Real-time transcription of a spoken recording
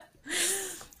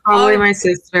Probably my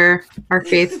sister, our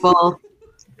faithful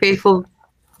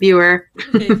viewer.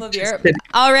 Faithful viewer.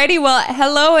 Alrighty, well,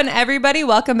 hello and everybody.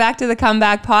 Welcome back to the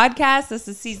Comeback Podcast. This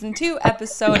is season 2,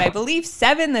 episode, I believe,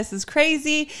 7. This is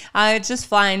crazy. It's just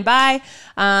flying by.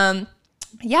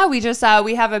 Yeah,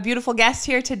 we have a beautiful guest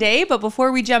here today, but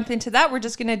before we jump into that, we're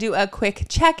just going to do a quick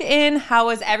check-in. How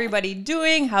is everybody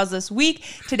doing? How's this week?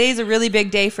 Today's a really big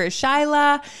day for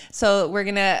Shyla, so we're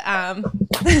going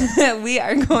to, we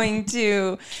are going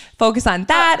to focus on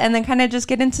that and then kind of just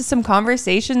get into some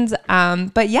conversations.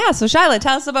 But yeah, so Shyla,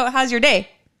 tell us about how's your day?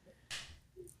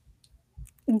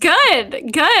 Good.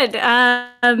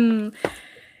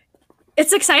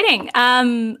 It's exciting.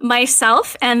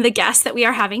 Myself and the guest that we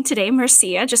are having today,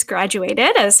 Merica, just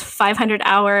graduated as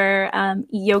 500-hour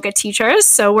yoga teachers.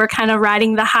 So we're kind of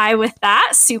riding the high with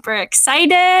that. Super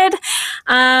excited.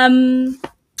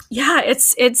 Yeah,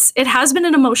 it has been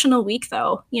an emotional week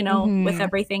though, you know, with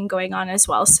everything going on as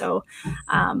well. So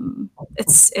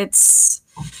it's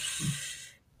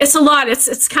a lot.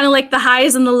 It's kind of like the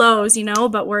highs and the lows, you know,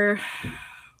 but we're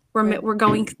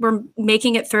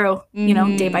making it through, you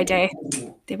know, day by day.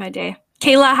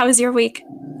 Kayla, how was your week?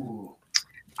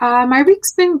 My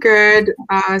week's been good.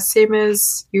 Same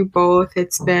as you both.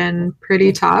 It's been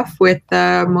pretty tough with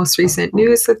the most recent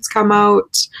news that's come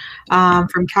out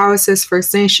from Cowessess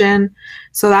First Nation.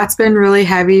 So that's been really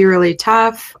heavy, really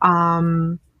tough.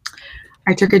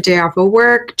 I took a day off of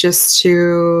work just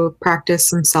to practice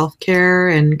some self-care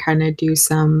and kind of do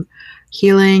some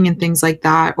healing and things like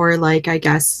that, or like, I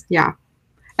guess, yeah,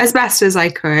 as best as I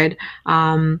could.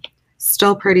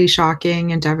 Still pretty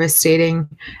shocking and devastating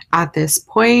at this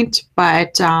point,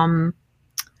 but for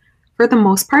the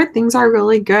most part, things are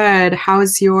really good.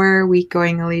 How's your week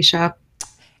going, Alicia?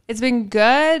 It's been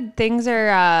good. Things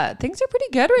are pretty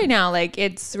good right now. Like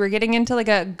we're getting into like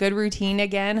a good routine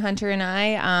again. Hunter and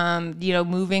I,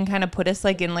 moving kind of put us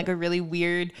like in like a really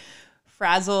weird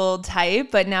frazzled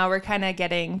type, but now we're kind of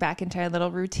getting back into our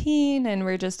little routine and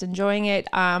we're just enjoying it.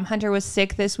 Hunter was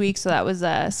sick this week, so that was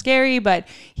scary, but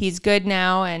he's good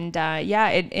now. And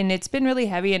it's been really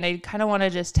heavy, and I kind of want to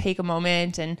just take a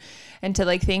moment and to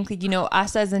like think, like, you know,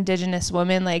 us as Indigenous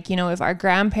women, like, you know, if our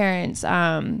grandparents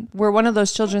were one of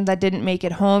those children that didn't make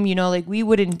it home, you know, like we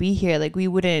wouldn't be here, like we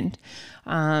wouldn't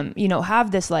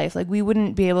have this life, like we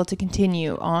wouldn't be able to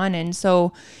continue on. And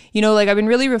so, you know, like I've been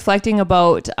really reflecting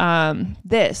about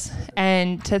this,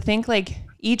 and to think like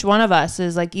each one of us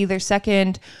is like either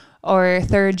second or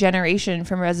third generation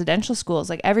from residential schools,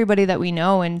 like everybody that we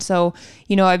know. And so,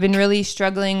 you know, I've been really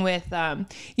struggling with,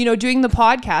 doing the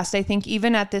podcast. I think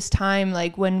even at this time,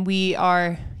 like when we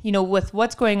are, you know, with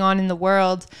what's going on in the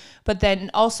world, but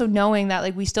then also knowing that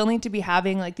like we still need to be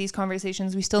having like these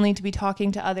conversations, we still need to be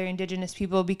talking to other Indigenous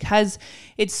people, because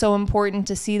it's so important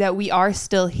to see that we are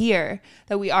still here,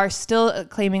 that we are still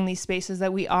claiming these spaces,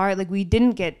 that we are like, we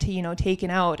didn't get to, you know, taken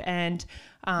out. And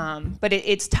but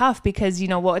it's tough because, you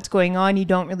know, what's going on, you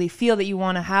don't really feel that you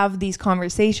want to have these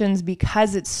conversations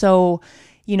because it's so,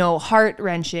 you know,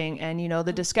 heart-wrenching. And, you know,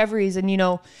 the discoveries, and, you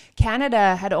know,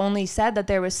 Canada had only said that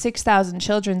there was 6,000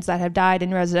 children that have died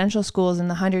in residential schools in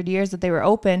the 100 years that they were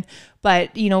open.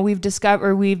 But, you know, we've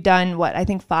done I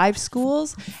think 5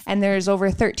 schools, and there's over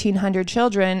 1,300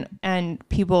 children and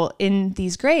people in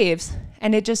these graves.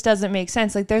 And it just doesn't make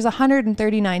sense. Like there's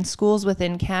 139 schools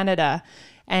within Canada,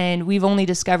 and we've only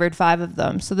discovered 5 of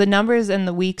them. So the numbers in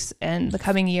the weeks and the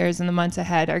coming years and the months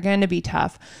ahead are going to be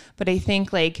tough. But I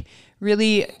think like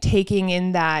really taking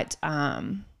in that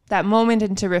moment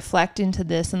and to reflect into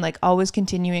this, and like always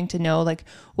continuing to know like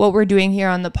what we're doing here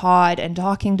on the pod and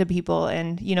talking to people,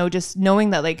 and, you know, just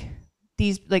knowing that like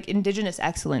these like Indigenous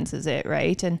excellence is it,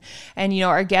 right? And you know,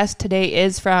 our guest today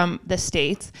is from the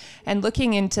States, and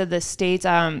looking into the States,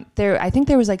 I think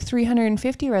there was like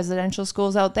 350 residential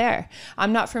schools out there.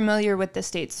 I'm not familiar with the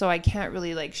States, so I can't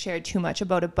really like share too much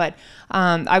about it, but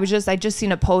I just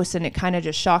seen a post, and it kind of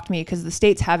just shocked me because the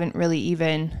States haven't really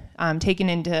even taken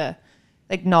into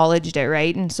acknowledged it,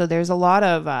 right? And so there's a lot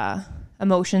of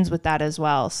emotions with that as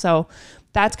well. So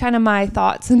that's kind of my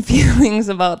thoughts and feelings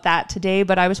about that today.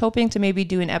 But I was hoping to maybe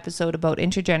do an episode about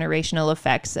intergenerational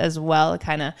effects as well,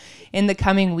 kind of in the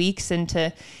coming weeks, and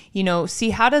to, you know, see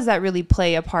how does that really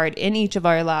play a part in each of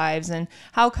our lives, and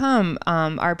how come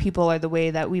our people are the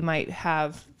way that we might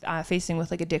have facing with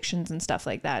like addictions and stuff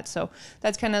like that. So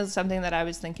that's kind of something that I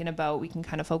was thinking about. We can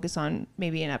kind of focus on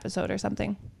maybe an episode or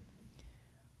something.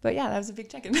 But yeah, that was a big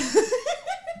check-in.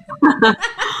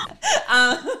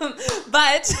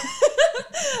 But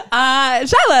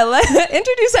Shyla,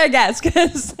 introduce our guest,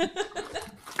 because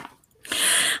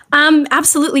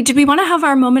absolutely. Did we want to have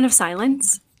our moment of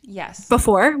silence? Yes.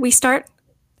 Before we start?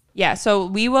 Yeah, so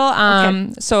we will,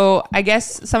 so I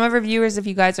guess some of our viewers, if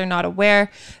you guys are not aware,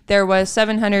 there was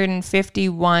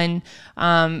 751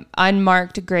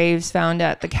 unmarked graves found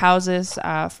at the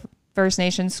Cowsis First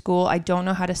Nations school. I don't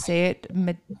know how to say it.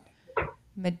 I'm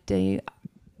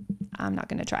not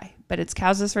going to try, but it's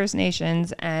Cowsis First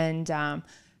Nations. And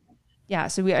yeah,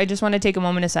 so I just want to take a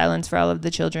moment of silence for all of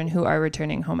the children who are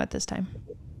returning home at this time.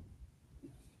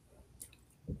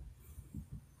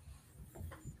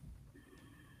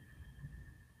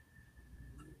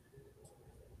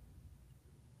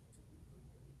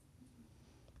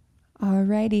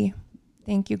 Alrighty.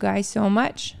 Thank you guys so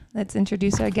much. Let's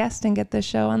introduce our guest and get the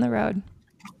show on the road.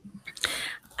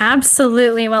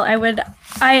 Absolutely. Well,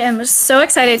 I am so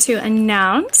excited to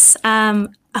announce a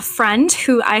friend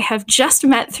who I have just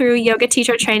met through yoga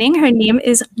teacher training. Her name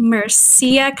is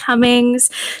Merica Cummings.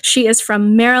 She is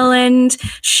from Maryland.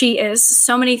 She is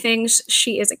so many things.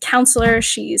 She is a counselor.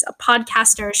 She's a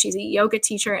podcaster. She's a yoga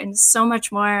teacher and so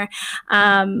much more.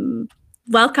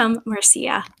 Welcome,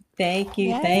 Merica. Thank you.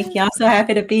 Yay. Thank you. I'm so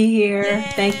happy to be here. Yay.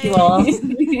 Thank you all.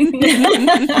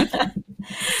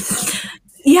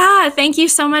 Yeah, thank you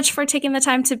so much for taking the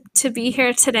time to be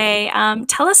here today.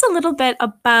 Tell us a little bit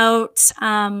about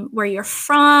where you're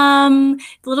from,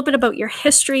 a little bit about your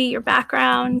history, your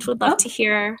background. Would love to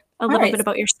hear a little bit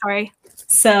about your story.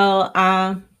 So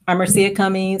I'm Merica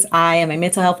Cummings. I am a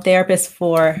mental health therapist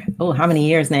for, how many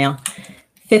years now?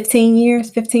 16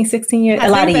 years, a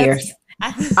lot of years.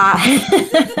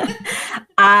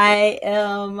 I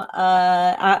am,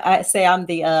 I say I'm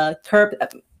the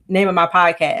name of my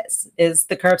podcast is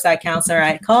the Curbside Counselor.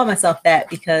 I call myself that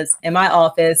because in my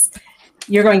office,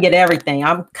 you're going to get everything.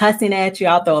 I'm cussing at you.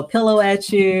 I'll throw a pillow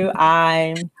at you.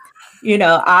 I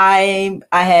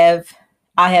have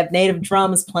native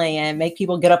drums playing, make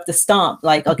people get up to stomp.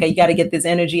 Like, okay, you got to get this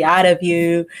energy out of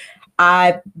you.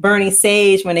 I burning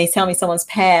sage when they tell me someone's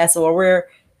passed, or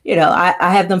I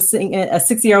have them sing a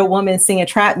 60-year-old woman singing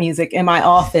trap music in my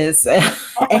office.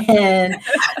 And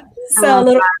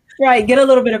so get a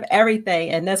little bit of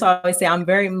everything. And that's why I always say I'm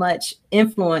very much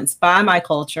influenced by my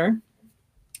culture,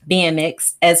 being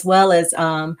mixed, as well as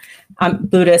I'm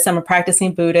Buddhist. I'm a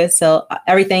practicing Buddhist. So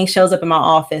everything shows up in my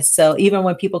office. So even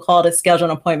when people call to schedule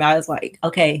an appointment, I was like,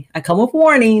 okay, I come with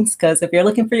warnings, because if you're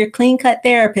looking for your clean cut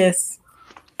therapist,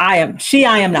 I am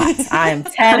not. I am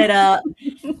tatted up.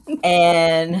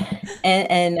 And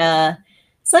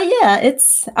so yeah,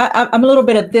 I'm a little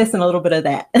bit of this and a little bit of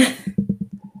that.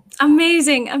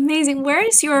 Amazing. Where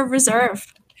is your reserve?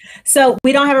 So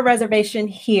we don't have a reservation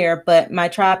here, but my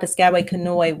tribe, Piscataway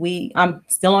Kanoi, I'm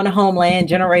still on the homeland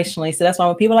generationally. So that's why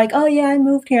when people are like, oh yeah, I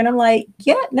moved here. And I'm like,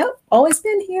 yeah, no, always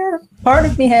been here. Part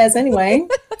of me has anyway.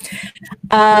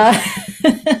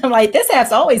 I'm like, this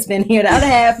half's always been here. The other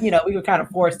half, we were kind of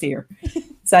forced here.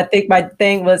 So I think my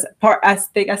thing was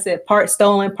I said part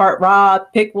stolen, part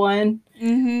robbed, pick one.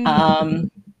 Mm-hmm.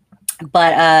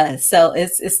 So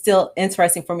it's still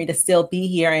interesting for me to still be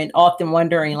here, and often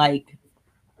wondering like,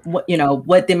 what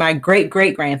did my great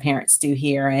grandparents do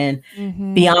here, and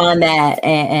beyond that,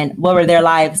 and what were their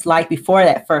lives like before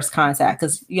that first contact?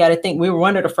 Because you got to think we were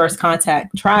one of the first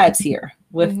contact tribes here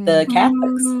with the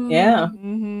Catholics. Yeah.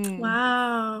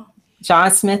 Wow.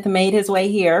 John Smith made his way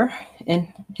here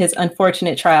in his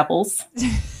unfortunate travels.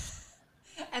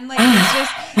 And like,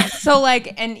 it's just so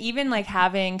like, and even like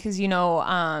having, cause being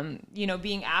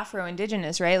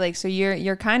Afro-Indigenous, right? Like, so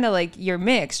you're kind of like, you're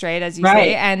mixed, right? As you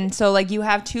say. And so like, you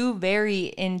have two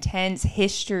very intense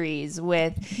histories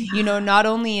with, not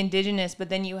only Indigenous, but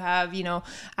then you have,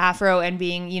 Afro and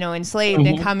being, enslaved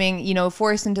and coming,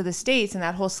 forced into the States and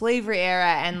that whole slavery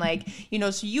era. And like,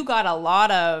 so you got a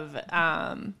lot of,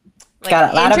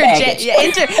 got a lot of baggage.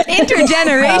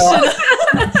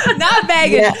 Intergenerational, not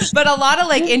baggage, but a lot of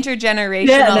like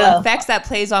intergenerational effects that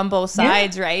plays on both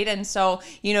sides, right? And so,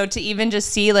 to even just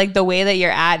see like the way that you're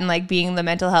at and like being the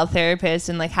mental health therapist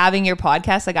and like having your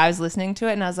podcast, like I was listening to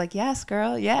it and I was like, yes,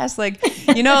 girl, yes. Like,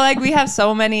 like we have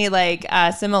so many like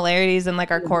similarities and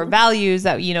like our core values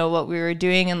that, what we were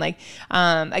doing. And like,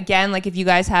 again, like if you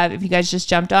guys just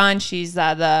jumped on, she's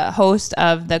the host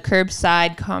of the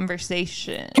Curbside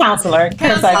Conversation. Counselor.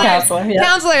 Yeah.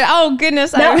 Counselor. Oh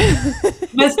goodness. No,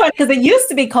 it's funny because it used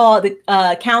to be called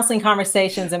Counseling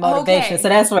Conversations and Motivation. Okay. So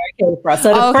that's where it came from.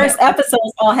 So the first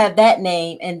episodes all had that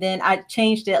name, and then I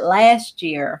changed it last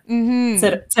year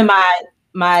to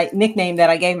my nickname that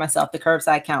I gave myself, the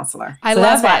Curbside Counselor.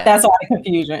 That's why the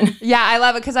confusion. Yeah, I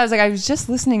love it because I was just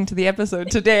listening to the episode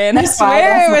today, and I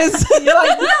swear it was. You're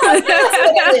like,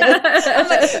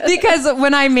 because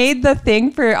when I made the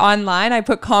thing for online, I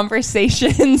put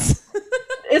conversations.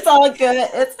 It's all good.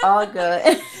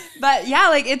 But yeah,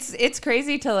 like it's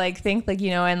crazy to like think like, you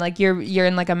know, and like you're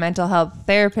in like a mental health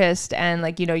therapist and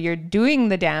like, you know, you're doing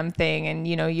the damn thing and,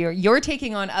 you know, you're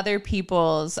taking on other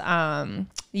people's,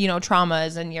 you know,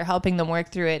 traumas and you're helping them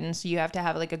work through it. And so you have to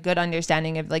have like a good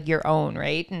understanding of like your own,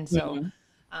 right? And so,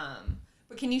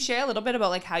 but can you share a little bit about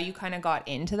like how you kind of got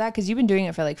into that? Because you've been doing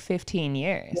it for like 15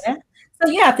 years. Yeah. So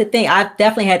you have to think, I've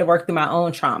definitely had to work through my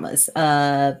own traumas.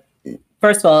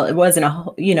 First of all, it wasn't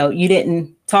you know, you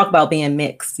didn't talk about being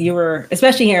mixed. You were,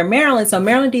 especially here in Maryland. So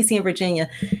Maryland, DC, and Virginia,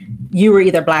 you were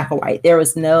either black or white. There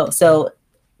was no, so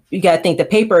you got to think the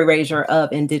paper erasure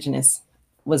of indigenous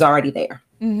was already there.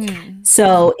 Mm-hmm.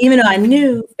 So even though I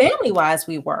knew family wise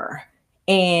we were,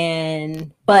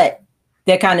 but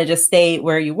that kind of just stayed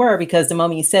where you were because the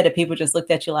moment you said it, people just looked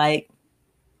at you like,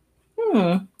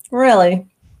 really?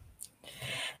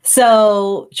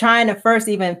 So trying to first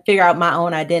even figure out my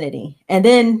own identity and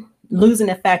then losing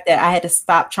the fact that I had to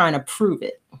stop trying to prove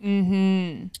it.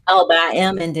 Mm-hmm. Oh, but I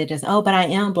am indigenous. Oh, but I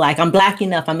am black. I'm black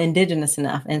enough. I'm indigenous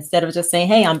enough. Instead of just saying,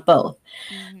 hey, I'm both.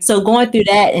 Mm-hmm. So going through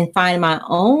that and finding my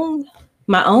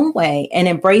own way and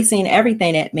embracing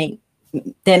everything that made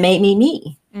me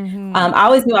me. Mm-hmm. I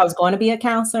always knew I was going to be a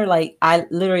counselor. Like I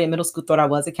literally in middle school thought I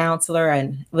was a counselor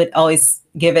and would always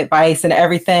give advice and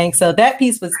everything. So that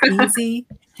piece was easy.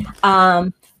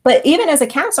 But even as a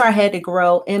counselor, I had to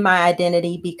grow in my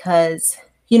identity because,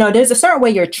 you know, there's a certain way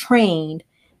you're trained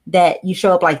that you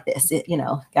show up like this. You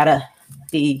know, gotta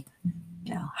be,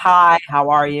 you know, hi, how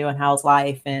are you? And how's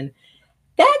life? And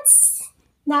that's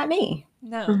not me.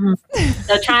 No. Mm-hmm.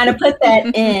 So trying to put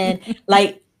that in,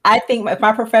 like, I think if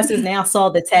my professors now saw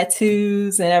the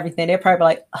tattoos and everything, they're probably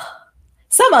like, oh.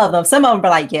 Some of them are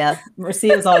like, yeah,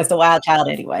 Merica was always the wild child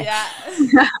anyway. Yeah.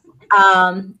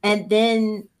 And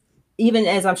then even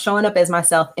as I'm showing up as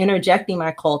myself, interjecting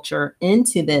my culture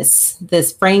into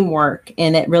this framework,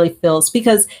 and it really feels,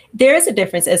 because there is a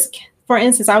difference. As for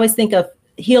instance, I always think of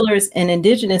healers in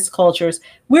indigenous cultures,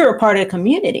 we're a part of the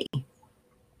community.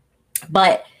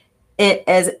 But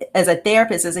as a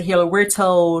therapist, as a healer, we're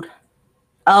told,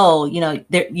 oh, you know,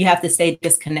 you have to stay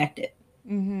disconnected.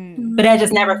 Mm-hmm. But that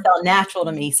just never felt natural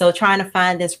to me. So trying to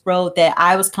find this road that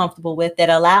I was comfortable with that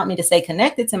allowed me to stay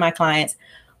connected to my clients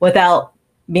without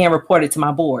being reported to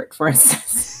my board, for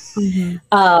instance.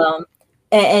 Mm-hmm.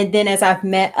 And then as I've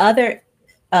met other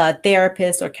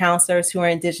therapists or counselors who are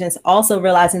indigenous, also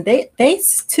realizing they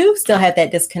too still have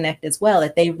that disconnect as well,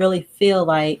 that they really feel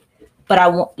like, but I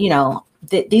want, you know,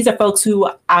 these are folks who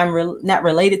I'm not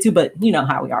related to, but you know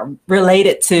how we are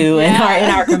related to in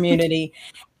our community.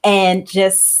 And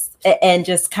just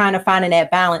kind of finding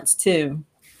that balance too.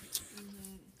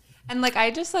 And like, I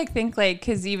just like think like,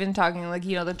 cause even talking like,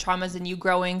 you know, the traumas and you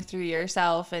growing through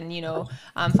yourself and, you know,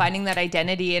 finding that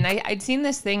identity. And I'd seen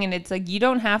this thing and it's like, you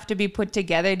don't have to be put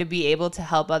together to be able to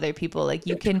help other people. Like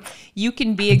you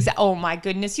can be, oh my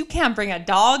goodness, you can't bring a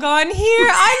dog on here.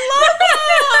 I love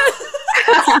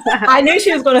it. I knew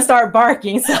she was going to start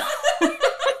barking. So.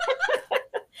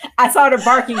 I saw her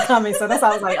barking coming, so that's why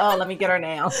I was like, "Oh, let me get her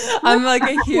now." I'm like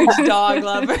a huge dog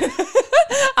lover, but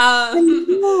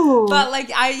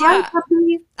like I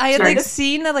had like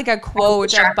seen like a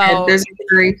quote about there's a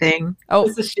furry thing. Oh,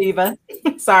 this is Shiva.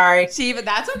 Sorry, Shiva.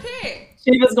 That's okay.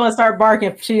 Shiva's going to start barking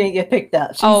if she didn't get picked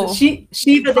up.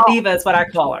 Shiva the diva is what I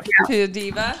call her. Yeah. To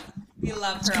diva, we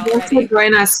love her She already. wants to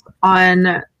join us on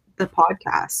the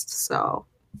podcast, so.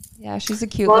 Yeah, she's a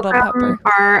cute little pupper.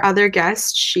 Our other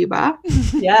guest, Sheba.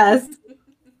 Yes.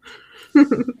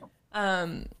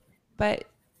 But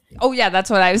oh yeah, that's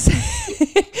what I was saying.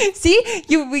 See,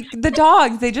 the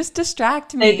dogs, they just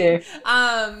distract me. They do.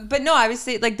 But no, I was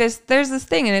saying like there's this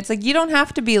thing, and it's like you don't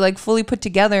have to be like fully put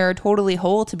together or totally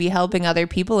whole to be helping other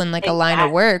people in like a line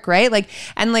of work, right? Like,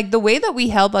 and like the way that we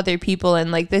help other people,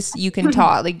 and like this, you can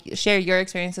talk, like share your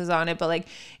experiences on it, but like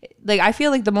I feel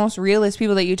like the most realist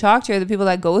people that you talk to are the people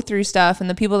that go through stuff and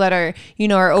the people that are, you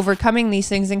know, are overcoming these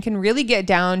things and can really get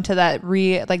down to that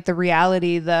the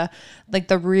reality, the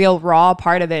real raw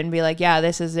part of it and be like, yeah,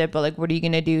 this is it. But like, what are you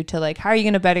going to do to like, how are you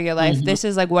going to better your life? Mm-hmm. This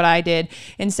is like what I did,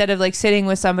 instead of like sitting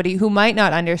with somebody who might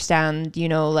not understand, you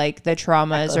know, like the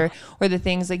traumas or the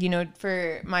things like, you know,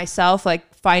 for myself, like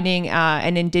finding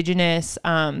an indigenous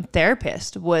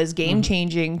therapist was game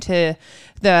changing to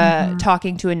the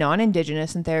talking to a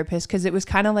non-indigenous and therapist, because it was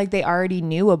kind of like they already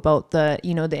knew about the,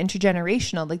 you know, the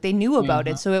intergenerational, like they knew about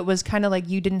it. So it was kind of like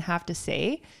you didn't have to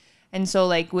say. And so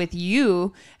like with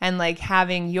you and like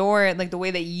having your, like the way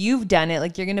that you've done it,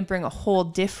 like you're going to bring a whole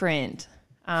different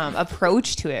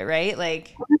approach to it, right?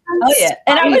 Like, oh yeah.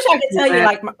 And I wish I could tell you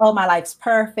like, oh, my life's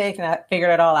perfect and I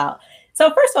figured it all out.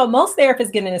 So first of all, most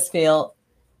therapists get in this field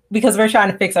because we're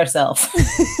trying to fix ourselves.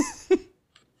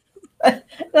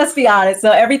 Let's be honest.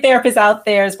 So every therapist out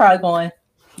there is probably going,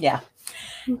 yeah.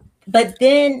 But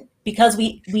then because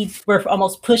we were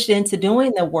almost pushed into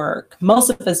doing the work, most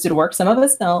of us do the work, some of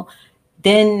us don't,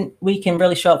 then we can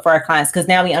really show up for our clients because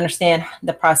now we understand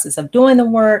the process of doing the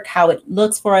work, how it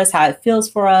looks for us, how it feels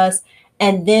for us.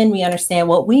 And then we understand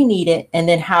what we needed and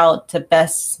then how to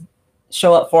best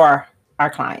show up for our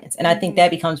clients. And I think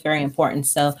that becomes very important.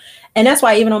 So, and that's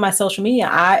why even on my social media,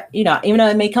 I, even though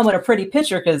it may come with a pretty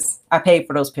picture because I paid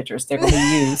for those pictures, they're going to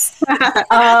be used.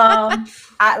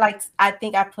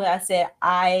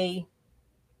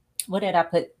 What did I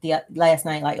put last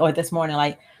night, or this morning?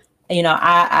 I'm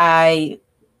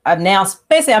now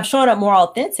basically I'm showing up more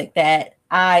authentic, that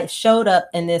I showed up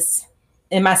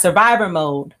in my survivor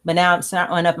mode, but now I'm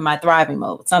showing up in my thriving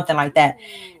mode, something like that.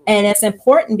 And it's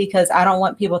important because I don't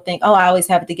want people to think, oh, I always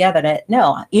have it together. That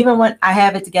no, even when I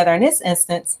have it together in this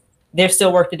instance, there's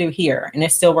still work to do here and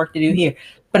there's still work to do here.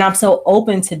 But I'm so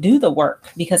open to do the work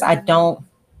because I don't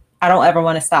ever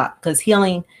want to stop, because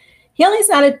healing is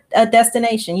not a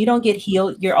destination. You don't get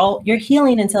healed. You're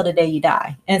healing until the day you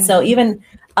die. And so even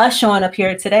us showing up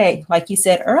here today, like you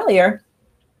said earlier,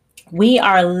 we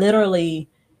are literally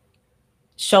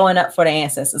showing up for the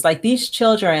ancestors. Like these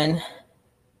children,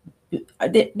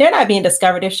 they're not being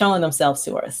discovered. They're showing themselves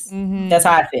to us. That's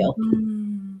how I feel.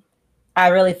 I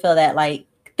really feel that, like,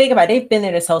 think about it. They've been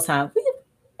there this whole time.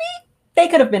 They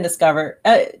could have been discovered.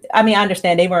 I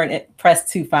understand they weren't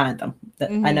pressed to find them.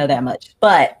 I know that much.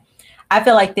 But I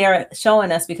feel like they're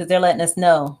showing us because they're letting us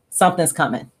know something's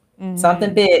coming,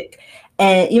 something big.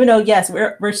 And even though, yes,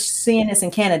 we're seeing this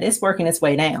in Canada, it's working its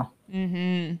way down.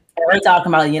 And we're talking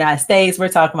about the United States. We're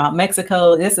talking about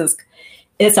Mexico.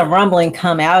 It's a rumbling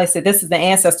coming. I always say this is the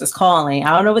ancestors calling.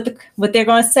 I don't know what they're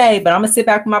going to say, but I'm going to sit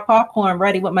back with my popcorn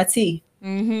ready with my tea.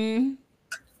 And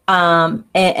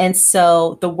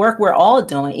so the work we're all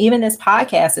doing, even this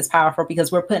podcast, is powerful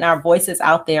because we're putting our voices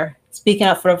out there, speaking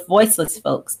up for the voiceless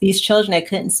folks, these children that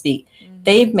couldn't speak.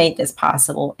 They've made this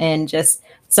possible. And just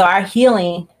so our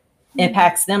healing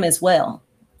impacts them as well.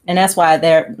 And that's why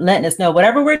they're letting us know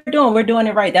whatever we're doing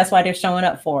it right. That's why they're showing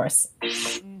up for us.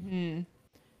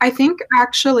 I think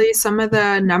actually some of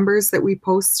the numbers that we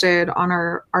posted on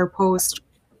our post,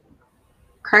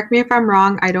 correct me if I'm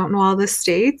wrong, I don't know all the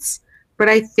states, but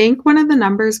I think one of the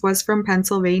numbers was from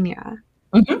Pennsylvania.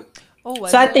 Oh,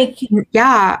 so I think,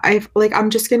 yeah,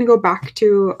 I'm just going to go back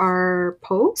to our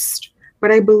post,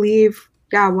 but I believe,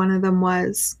 yeah, one of them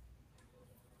was.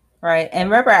 Right. And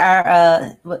remember,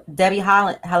 our Debbie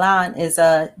Hallan is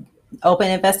open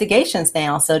investigations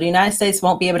now. So the United States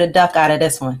won't be able to duck out of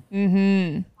this one.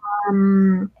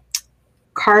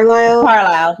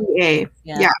 Carlisle. PA.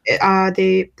 Yeah.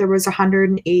 There was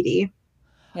 180.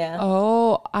 Yeah.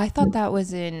 Oh, I thought that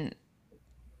was in.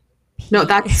 No,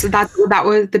 that was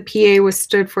the PA was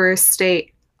stood for a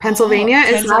state. Pennsylvania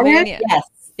is not it?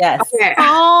 Yes. Okay.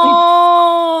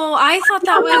 Oh, I thought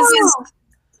that was.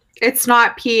 It's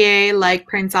not PA like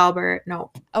Prince Albert. No.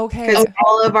 Okay. Because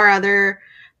all of our other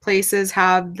places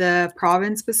have the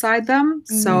province beside them.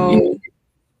 So.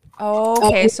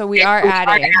 Okay, so we are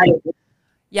adding.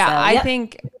 Yeah, So,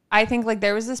 I think like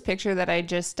there was this picture that I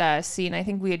just seen. I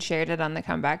think we had shared it on the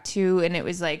comeback too, and it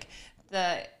was like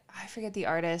I forget the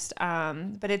artist,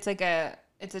 but it's like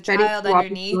it's a child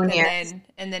underneath,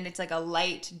 and then it's like a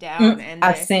light down, and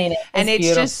I've seen it. And it's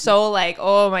beautiful. Just so like,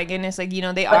 oh my goodness, like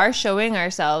they are showing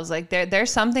ourselves like there's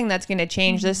something that's going to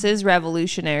change. This is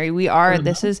revolutionary. We are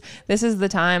this is the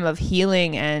time of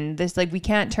healing, and this, like, we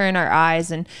can't turn our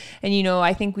eyes, and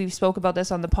I think we've spoke about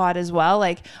this on the pod as well.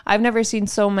 Like, I've never seen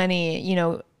so many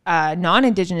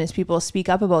non-Indigenous people speak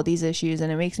up about these issues,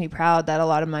 and it makes me proud that a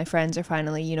lot of my friends are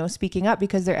finally speaking up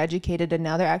because they're educated, and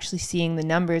now they're actually seeing the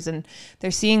numbers and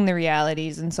they're seeing the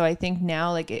realities. And so I think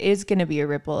now, like, it is going to be a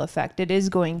ripple effect. It is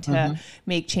going to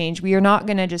make change. We are not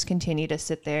going to just continue to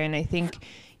sit there. And I think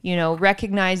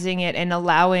recognizing it and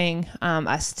allowing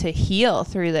us to heal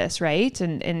through this, right?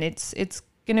 And it's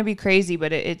going to be crazy,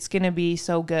 but it's going to be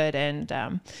so good, and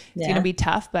it's going to be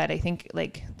tough, but I think,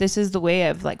 like, this is the way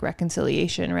of, like,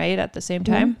 reconciliation, right, at the same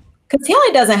time. Because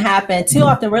healing doesn't happen too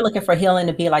often. We're looking for healing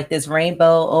to be like this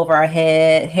rainbow over our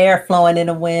head, hair flowing in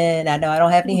the wind. I know I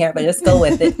don't have any hair, but just go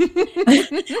with it.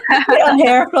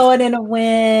 Hair flowing in the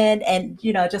wind, and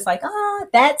just like,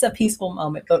 that's a peaceful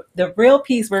moment. But the real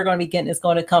peace we're going to be getting is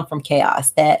going to come from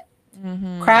chaos. That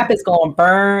crap is going to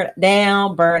burn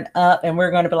down, burn up, and we're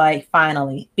going to be like,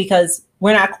 finally, because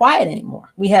we're not quiet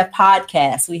anymore. We have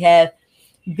podcasts, we have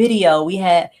video, we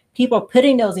have people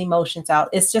putting those emotions out.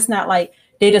 It's just not like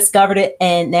they discovered it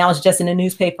and now it's just in the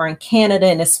newspaper in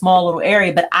Canada in a small little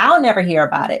area, but I'll never hear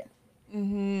about it.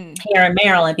 here in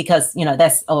Maryland because, you know,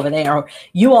 that's over there. Or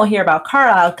you won't hear about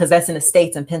Carlisle because that's in the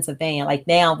States and Pennsylvania. Like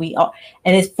now we all,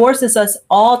 and it forces us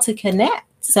all to connect.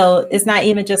 So it's not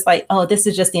even just like, oh, this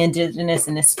is just the indigenous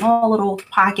in this small little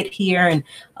pocket here. And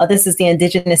oh, this is the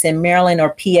indigenous in Maryland or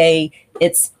PA.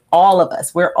 It's all of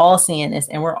us. We're all seeing this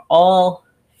and we're all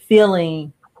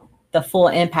feeling the full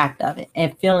impact of it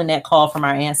and feeling that call from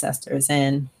our ancestors.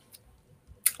 And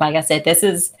like I said, this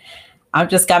is, I've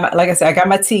just got my, like I said, I got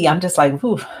my tea. I'm just like,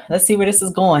 whew, let's see where this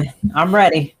is going. I'm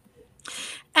ready.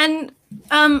 And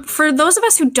for those of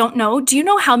us who don't know, do you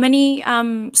know how many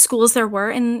schools there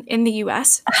were in the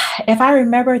U.S.? If I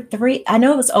remember I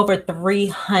know it was over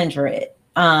 300.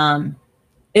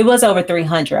 It was over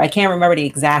 300. I can't remember the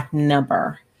exact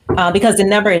number because the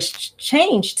number has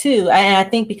changed too. And I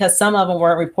think because some of them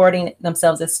weren't reporting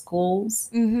themselves as schools.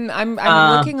 I'm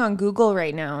looking on Google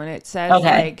right now and it says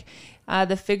like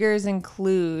the figures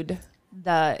include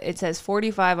it says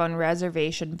 45 on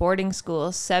reservation boarding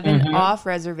schools, 7 off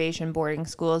reservation boarding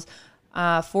schools,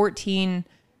 14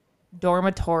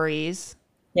 dormitories.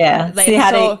 Yeah. Like, see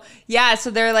how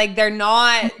so they're like, they're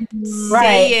not right.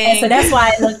 saying. And so that's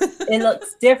why it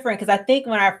looks different. Cause I think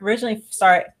when I originally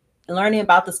started learning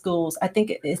about the schools, I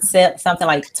think it said something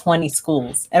like 20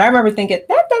 schools. And I remember thinking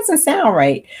that doesn't sound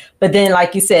right. But then,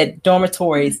 like you said,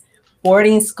 dormitories,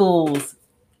 boarding schools,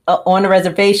 on the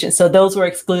reservation. So those were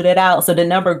excluded out. So the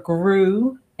number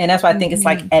grew. And that's why I think it's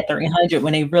like at 300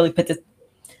 when they really put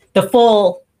the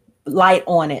full light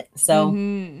on it. So,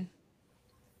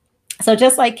 so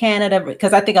just like Canada,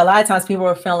 because I think a lot of times people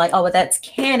were feeling like, oh, well, that's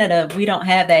Canada. We don't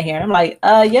have that here. And I'm like,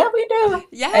 yeah, we do.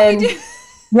 Yeah, we do.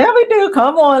 Yeah, we do.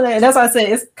 Come on. And that's why I said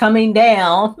it's coming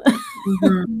down.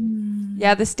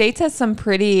 Yeah, the States has some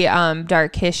pretty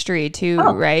dark history too,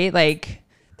 right? Like,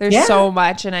 there's so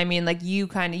much. And I mean, like you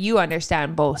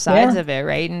understand both sides of it,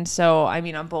 right? And so, I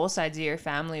mean, on both sides of your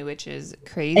family, which is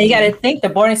crazy. And you got to think the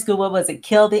boarding school, what was it?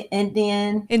 Kill the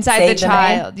Indian. Inside the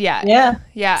child. Yeah.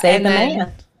 Save the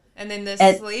man. And then the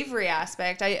slavery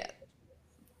aspect.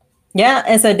 Yeah.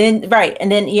 And so then, right.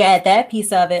 And then you add that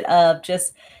piece of it of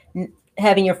just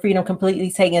having your freedom completely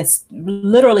taken,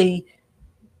 literally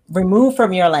removed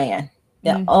from your land,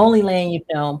 the only land you've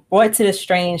known, brought to this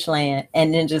strange land,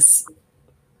 and then just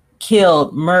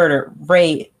killed, murdered,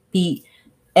 raped, beat,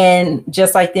 and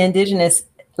just like the indigenous,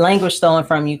 language stolen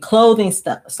from you, clothing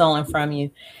stolen from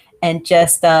you, and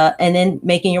just and then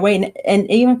making your way. And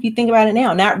even if you think about it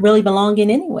now, not really belonging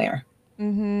anywhere.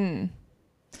 Yeah,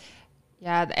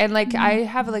 and like I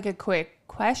have like a quick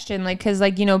question, like, because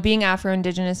like, you know, being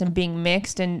Afro-Indigenous and being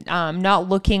mixed and not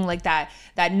looking like that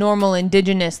normal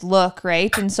Indigenous look,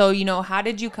 right? And so, you know, how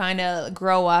did you kind of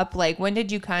grow up? Like, when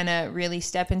did you kind of really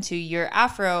step into your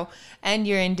Afro and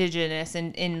your Indigenous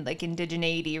and in like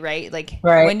indigeneity, right? Like,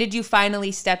 when did you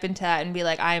finally step into that and be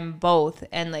like, I'm both?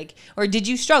 And like, or did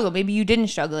you struggle? Maybe you didn't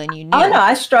struggle and you knew. Oh no,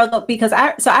 I struggled because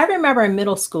I remember in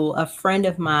middle school, a friend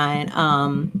of mine,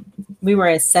 we were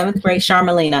in 7th grade,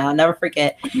 Charmelina, I'll never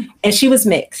forget. And she was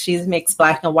mixed. She's mixed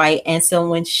black and white. And so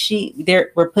when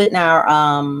we're putting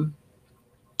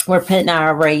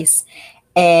our race,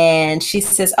 and she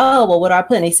says, oh, well, what do I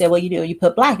put? And they said, well, you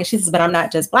put black. And she says, but I'm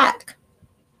not just black.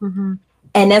 And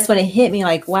that's when it hit me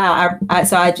like, wow,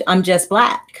 I'm just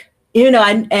black. You know,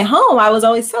 at home, I was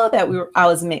always told that I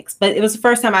was mixed, but it was the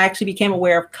first time I actually became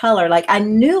aware of color. Like I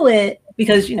knew it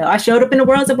because, you know, I showed up in the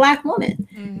world as a black woman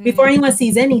before anyone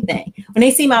sees anything. When they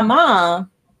see my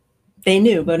mom, they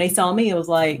knew, but when they saw me, it was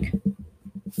like,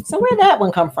 so where'd that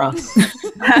one come from?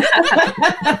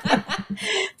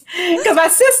 Because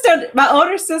my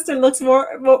older sister looks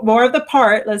more of the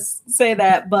part, let's say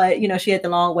that, but you know, she had the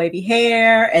long wavy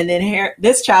hair, and then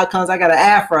this child comes, I got an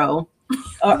afro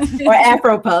or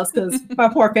afro puffs because my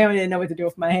poor family didn't know what to do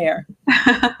with my hair.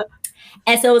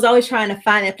 And so I was always trying to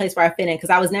find that place where I fit in because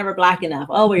I was never black enough.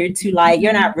 Oh, well, you're too light.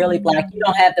 You're not really black. You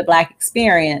don't have the black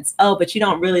experience. Oh, but you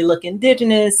don't really look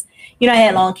indigenous. You know, I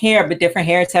had long hair, but different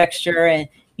hair texture, and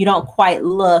you don't quite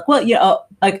look, well, you know,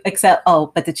 except,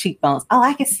 but the cheekbones. Oh,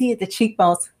 I can see it, the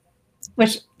cheekbones,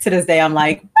 which to this day, I'm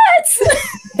like, what?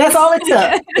 That's all it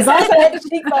took. As long as I had the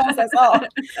cheekbones, that's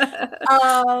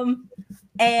all.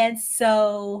 And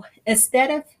so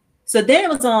so then it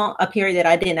was on a period that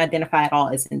I didn't identify at all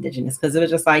as indigenous because it was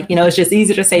just like, you know, it's just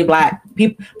easy to say black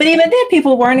people. But even then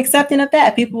people weren't accepting of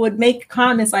that. People would make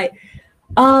comments like,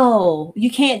 oh,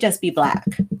 you can't just be black.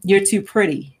 You're too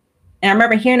pretty. And I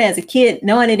remember hearing that as a kid,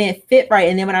 knowing it didn't fit right.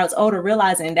 And then when I was older,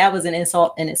 realizing that was an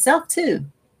insult in itself too.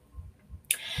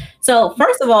 So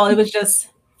first of all, it was just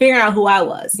figuring out who I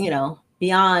was, you know,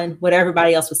 beyond what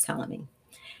everybody else was telling me.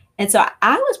 And so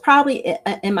I was probably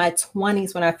in my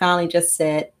 20s when I finally just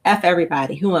said, F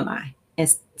everybody, who am I?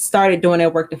 and started doing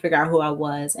that work to figure out who I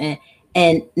was,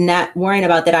 and not worrying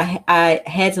about that I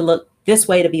had to look this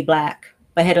way to be Black,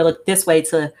 but I had to look this way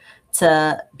to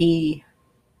be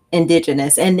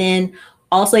Indigenous. And then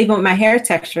also even with my hair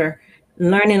texture,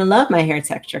 learning to love my hair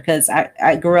texture, because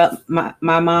I grew up, my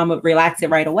mom would relax it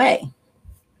right away.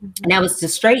 And I was to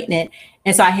straighten it.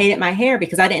 And so I hated my hair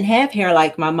because I didn't have hair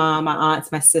like my mom, my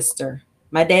aunts, my sister.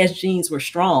 My dad's genes were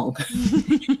strong.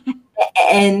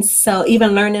 And so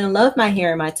even learning to love my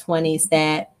hair in my 20s,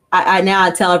 that I now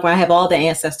I tell everyone I have all the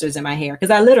ancestors in my hair,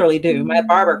 because I literally do. My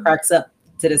barber cracks up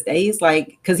to this day. He's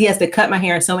like, because he has to cut my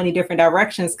hair in so many different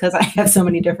directions because I have so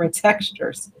many different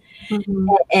textures.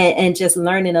 And just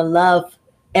learning to love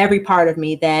every part of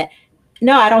me, that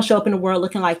no, I don't show up in the world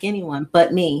looking like anyone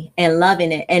but me, and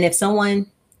loving it. And if someone,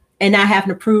 and not having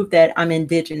to prove that I'm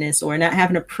Indigenous or not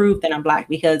having to prove that I'm Black,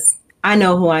 because I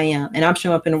know who I am and I'm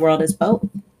showing up in the world as both.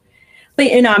 But,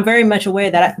 you know, I'm very much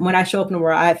aware that when I show up in the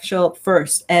world, I show up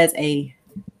first as a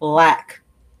Black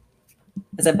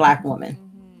woman.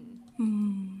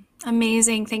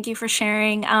 Amazing. Thank you for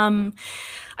sharing.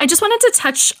 I just wanted to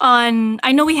touch on,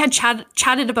 I know we had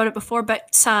chatted about it before,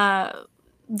 but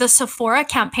the Sephora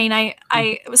campaign,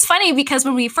 it was funny because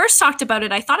when we first talked about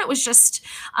it, I thought it was just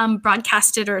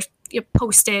broadcasted or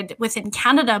posted within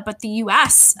Canada, but the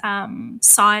US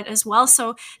saw it as well.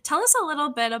 So tell us a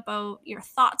little bit about your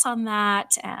thoughts on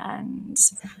that. And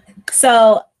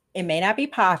so it may not be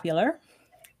popular,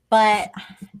 but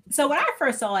so when I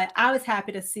first saw it, I was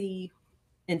happy to see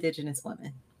Indigenous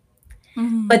women.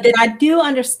 But then I do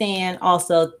understand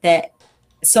also that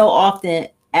so often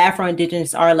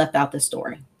Afro-Indigenous are left out the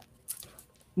story.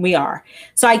 We are.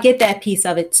 So I get that piece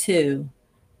of it too.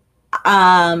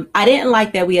 I didn't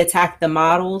like that we attacked the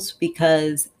models,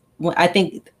 because I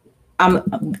think,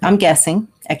 I'm guessing,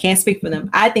 I can't speak for them.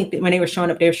 I think that when they were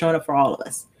showing up for all of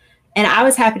us. And I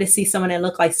was happy to see someone that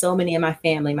looked like so many of my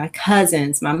family, my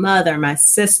cousins, my mother, my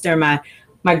sister, my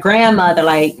grandmother,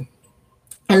 like,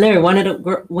 and literally one of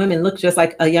the women looked just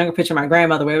like a younger picture of my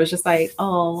grandmother, where it was just like,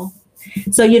 oh.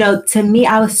 So, you know, to me,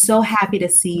 I was so happy to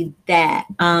see that.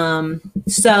 But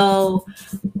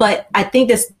I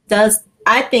think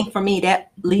I think for me,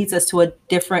 that leads us to a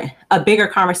bigger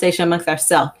conversation amongst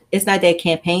ourselves. It's not that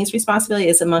campaign's responsibility,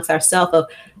 it's amongst ourselves of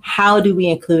how do we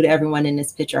include everyone in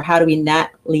this picture? How do we not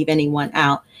leave anyone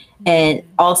out? And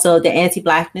also the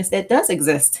anti-Blackness that does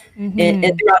exist in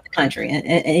throughout the country,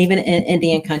 and even in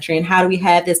Indian country. And how do we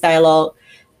have this dialogue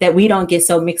that we don't get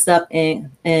so mixed up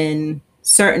in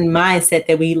certain mindset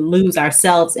that we lose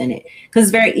ourselves in it? Because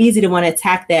it's very easy to want to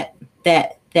attack that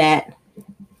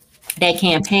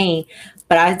campaign,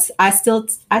 but I still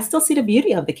see the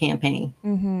beauty of the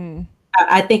campaign.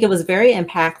 I think it was very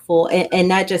impactful, and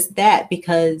not just that,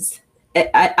 because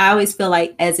I always feel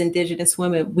like as Indigenous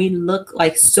women, we look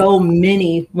like so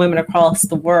many women across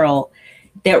the world,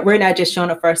 that we're not just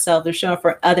showing up for ourselves, we're showing up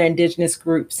for other Indigenous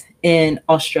groups in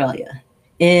Australia.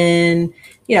 In,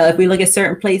 you know, if we look at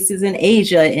certain places in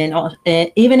Asia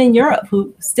and even in Europe,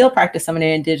 who still practice some of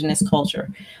their Indigenous culture.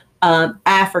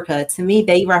 Africa, to me,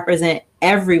 they represent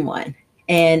everyone,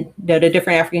 and the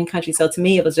different African countries. So to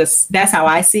me, it was just, that's how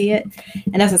I see it.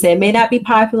 And as I say, it may not be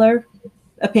popular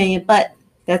opinion, but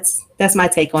that's my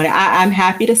take on it. I'm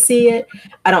happy to see it.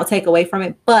 I don't take away from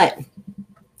it, but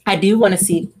I do want to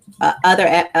see other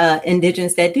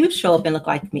Indigenous that do show up and look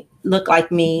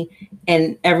like me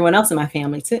and everyone else in my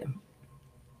family too.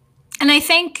 And I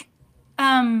think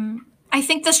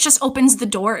this just opens the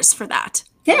doors for that.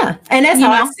 Yeah, and that's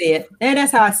how I see it. And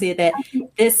that's how I see it. That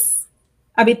this,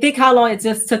 I mean, think how long it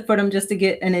just took for them just to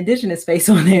get an Indigenous face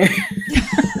on there.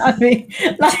 I mean,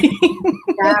 like,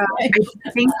 yeah, I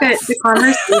think that the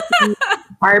conversations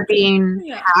are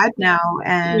being had now,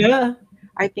 and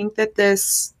I think that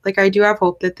this, like, I do have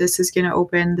hope that this is going to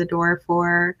open the door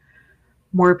for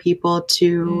more people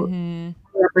to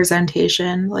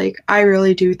representation. Like, I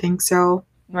really do think so.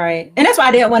 Right. And that's why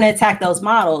I didn't want to attack those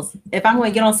models. If I'm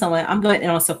going to get on someone, I'm going to get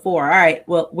on Sephora. All right,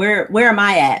 well, where am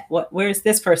I at? Where's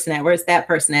this person at? Where's that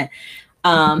person at?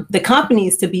 The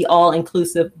companies to be all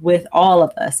inclusive with all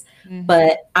of us,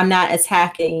 but I'm not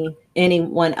attacking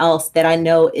anyone else that I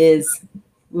know is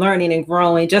learning and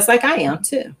growing just like I am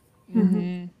too.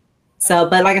 So,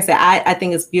 but like I said, I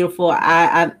think it's beautiful.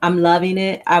 I'm loving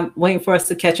it. I'm waiting for us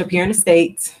to catch up here in the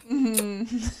States.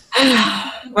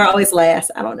 We're always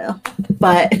last. I don't know,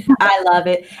 but I love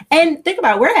it. And think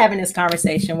about it, we're having this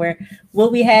conversation where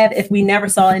what we have if we never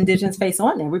saw Indigenous face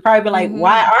on there. We'd probably be like,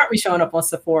 why aren't we showing up on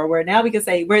Sephora? Where now we can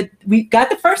say we got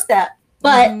the first step,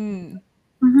 but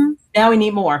now we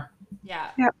need more.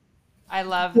 Yeah. Yep. I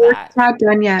love We're that. not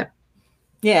done yet.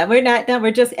 Yeah, we're not done.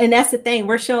 We're just, and that's the thing.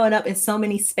 We're showing up in so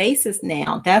many spaces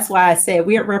now. That's why I said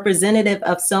we're representative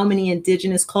of so many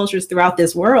indigenous cultures throughout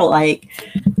this world. Like,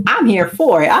 I'm here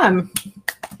for it. I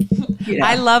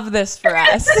love this for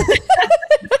us.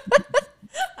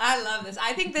 I love this.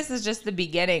 I think this is just the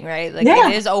beginning, right? Like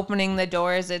it is opening the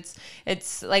doors. It's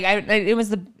like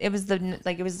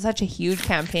it was such a huge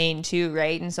campaign too,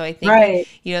 right? And so I think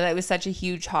that was such a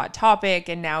huge hot topic,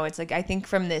 and now it's like I think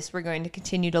from this we're going to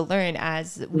continue to learn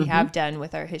as we have done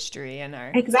with our history and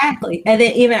our exactly. And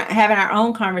then even having our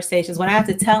own conversations when I have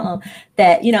to tell them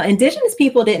that indigenous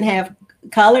people didn't have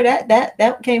color,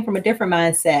 that came from a different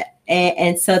mindset,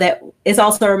 and so that it's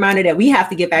also a reminder that we have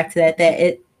to get back to that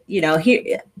it.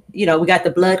 Here, we got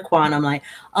the blood quantum, like,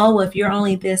 oh, well, if you're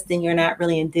only this, then you're not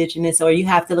really indigenous, or you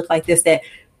have to look like this, that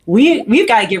we've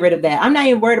got to get rid of that. I'm not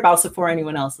even worried about Sephora or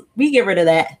anyone else. We get rid of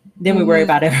that, then we worry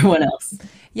about everyone else.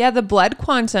 Yeah, the blood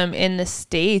quantum in the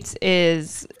States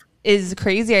is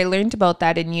crazy. I learned about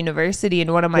that in university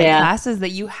in one of my classes,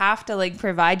 that you have to like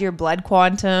provide your blood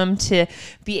quantum to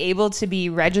be able to be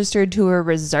registered to a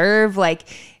reserve. Like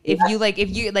if you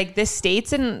the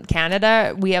States and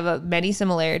Canada, we have many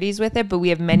similarities with it, but we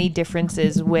have many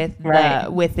differences with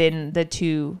within the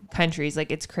two countries.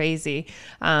 Like it's crazy.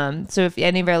 So if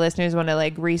any of our listeners want to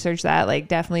like research that, like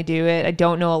definitely do it. I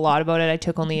don't know a lot about it. I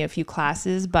took only a few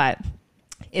classes, but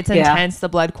it's intense, the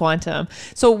blood quantum.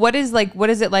 So what is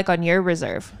it like on your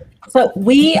reserve? So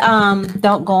we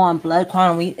don't go on blood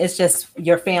quantum. It's just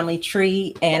your family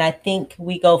tree. And I think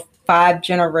we go 5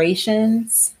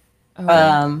 generations.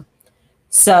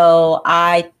 So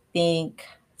I think,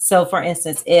 for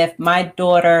instance, if my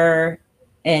daughter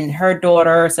and her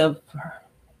daughter, so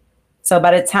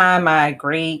by the time my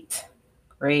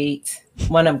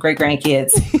one of great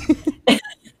grandkids,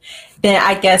 then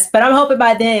I guess, but I'm hoping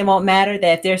by then it won't matter,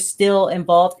 that if they're still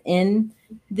involved in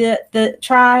the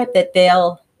tribe, that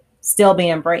they'll still be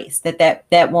embraced,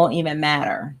 that won't even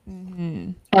matter.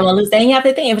 And we'll lose that. And you have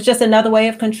to think, it was just another way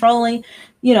of controlling,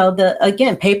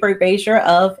 the paper erasure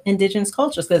of indigenous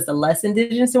cultures, because the less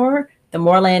indigenous there were, the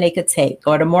more land they could take,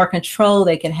 or the more control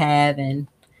they could have. And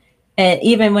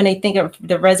even when they think of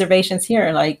the reservations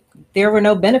here, like there were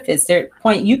no benefits.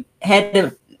 You had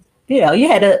to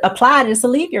apply just to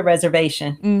leave your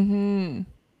reservation.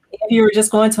 If you were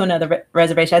just going to another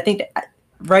reservation. I think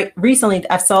recently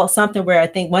I saw something where I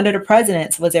think one of the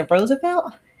presidents, was it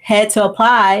Roosevelt, had to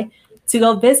apply to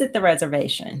go visit the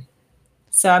reservation.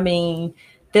 So I mean,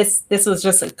 this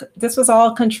was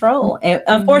all control, and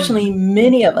unfortunately,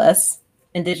 many of us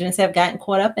indigenous have gotten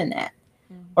caught up in that,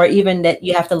 or even that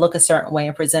you have to look a certain way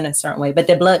and present a certain way. But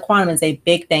the blood quantum is a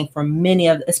big thing for many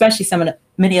of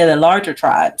the larger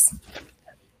tribes.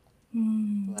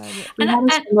 We have a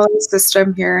similar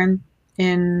system here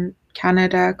in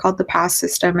Canada called the pass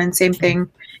system, and same thing.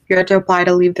 You had to apply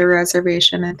to leave the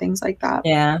reservation and things like that.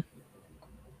 Yeah.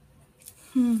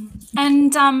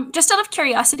 And just out of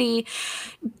curiosity,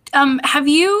 have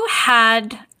you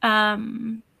had, I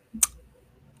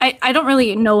don't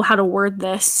really know how to word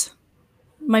this.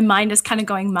 My mind is kind of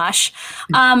going mush.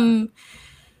 Have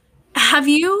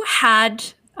you had,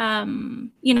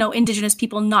 Indigenous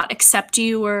people not accept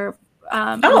you or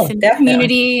within the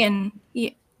community? And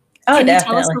can you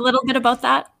tell us a little bit about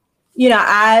that?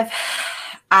 The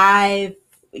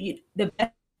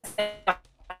best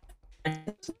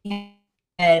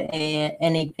had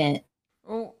an event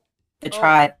the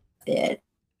tribe did,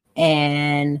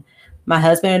 and my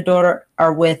husband and daughter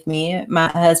are with me. My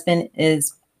husband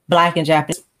is Black and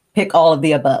Japanese. Pick all of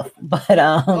the above, but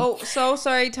so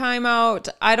sorry, time out.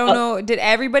 I don't know, did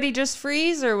everybody just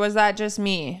freeze, or was that just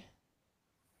me?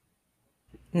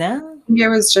 No, it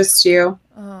was just you.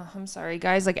 Oh, I'm sorry,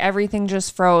 guys. Like everything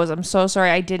just froze. I'm so sorry.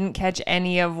 I didn't catch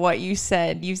any of what you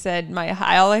said. You said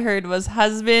all I heard was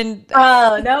husband.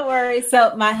 Oh, no worries.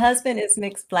 So my husband is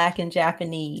mixed Black and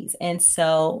Japanese. And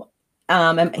so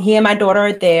he and my daughter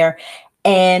are there.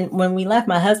 And when we left,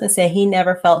 my husband said he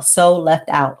never felt so left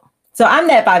out. So I'm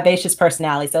that vivacious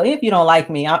personality. So if you don't like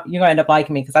me, you're going to end up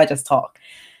liking me because I just talk.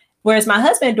 Whereas my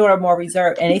husband and daughter are more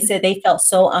reserved. And they said they felt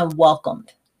so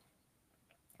unwelcomed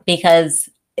because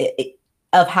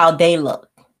of how they look.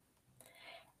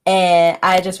 And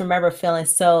I just remember feeling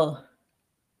so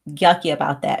yucky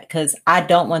about that because I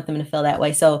don't want them to feel that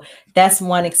way. So that's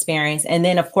one experience. And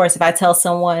then, of course, if I tell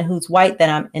someone who's white that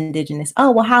I'm indigenous,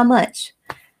 oh, well, how much?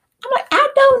 I'm like, I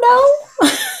don't know.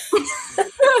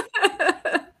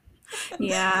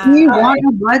 Yeah. Do you want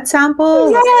a blood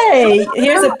sample? Yay!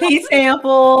 Here's a pee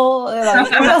sample.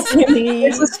 Like, what else do you need?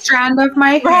 Here's a strand of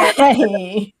my hair.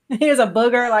 Right. Here's a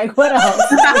booger. Like, what else?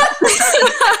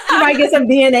 You might get some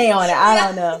DNA on it. I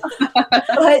don't know.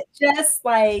 But just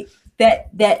like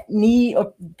that need,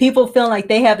 or people feeling like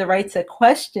they have the right to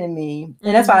question me.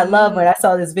 And that's why I love when I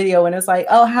saw this video and it's like,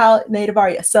 oh, how Native are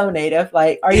you? So Native.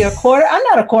 Like, are you a quarter? I'm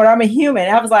not a quarter. I'm a human.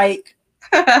 I was like,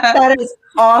 that is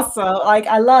awesome. Like,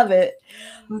 I love it.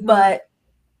 But,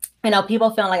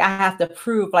 people feeling like I have to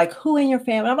prove, like, who in your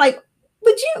family? I'm like, do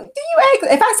you ask,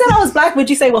 if I said I was Black, would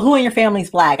you say, well, who in your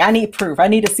family's Black? I need proof. I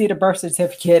need to see the birth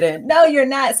certificate. And no, you're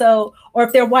not. So, or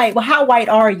if they're white, well, how white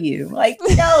are you? Like,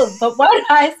 no, but why do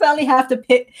I suddenly have to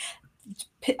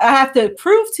I have to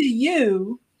prove to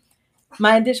you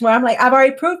my indigenous, where I'm like, I've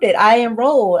already proved it. I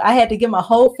enrolled. I had to give my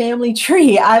whole family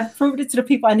tree. I've proved it to the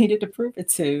people I needed to prove it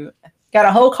to. Got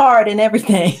a whole card and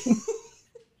everything.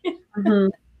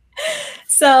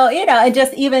 So, and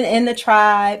just even in the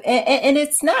tribe, and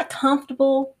it's not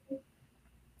comfortable.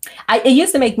 It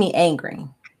used to make me angry.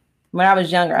 When I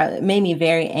was younger, it made me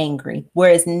very angry.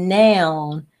 Whereas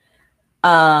now,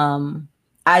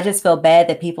 I just feel bad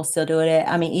that people still do it.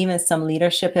 I mean, even some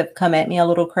leadership have come at me a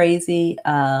little crazy,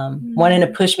 wanting to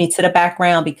push me to the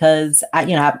background because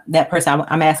that person,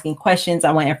 I'm asking questions.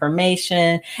 I want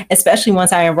information, especially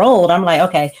once I enrolled. I'm like,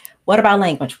 okay, what about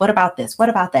language? What about this? What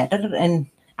about that? And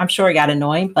I'm sure it got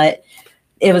annoying, but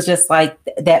it was just like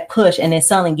that push, and then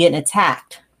suddenly getting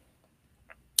attacked.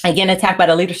 And getting attacked by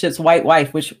the leadership's white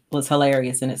wife, which was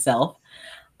hilarious in itself.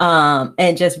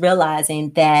 And just realizing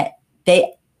that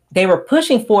they were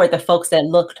pushing forward the folks that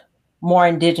looked more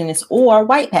indigenous or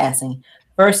white passing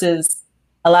versus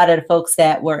a lot of the folks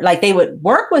that were like, they would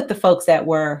work with the folks that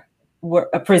were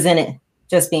presented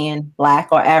just being Black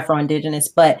or Afro-Indigenous.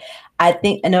 But I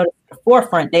think I noticed at the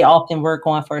forefront, they often were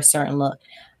going for a certain look.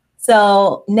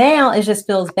 So now it just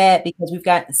feels bad because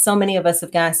so many of us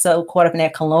have gotten so caught up in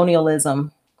that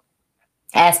colonialism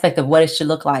aspect of what it should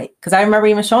look like. Because I remember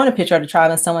even showing a picture of the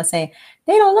tribe and someone saying,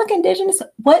 they don't look indigenous.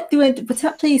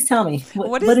 Please tell me.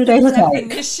 What do they look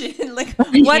definition? Like,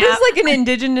 what is like an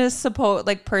indigenous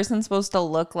person supposed to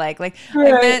look like? Like,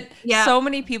 right. I met so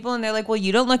many people and they're like, well,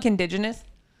 you don't look indigenous.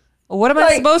 What am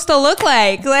I supposed to look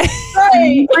like? Like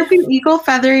an eagle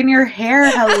feather in your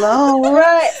hair. Hello.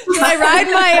 Right. Can I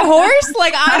ride my horse?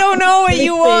 Like, I don't know what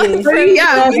you want. What do you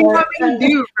want me to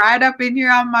do? Ride up in here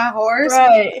on my horse?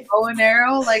 Right. Bow and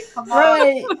arrow? Like, come on.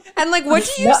 Right. And like, what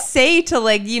do you say to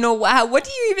what do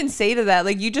you even say to that?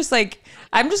 Like, you just like,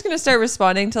 I'm just going to start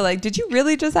responding to like, did you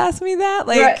really just ask me that?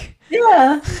 Like, right.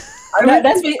 Yeah.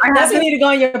 That's me to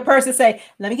go in your purse and say,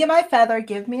 let me get my feather.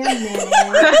 Give me a minute.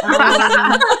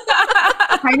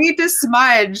 I need to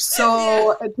smudge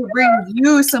to bring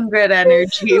you some good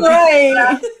energy.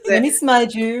 Right. Let me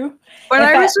smudge you. But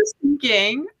I was just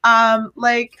thinking, how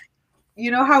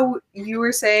you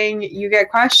were saying you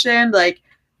get questioned, like,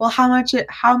 well, how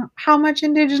much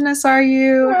indigenous are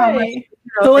you? Right. How much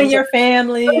who in your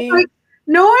family? Like,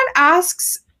 no one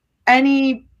asks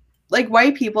any like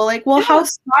white people, like, well, how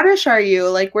Scottish are you?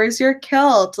 Like, where's your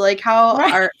kilt? Like,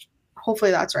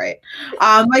 hopefully that's right.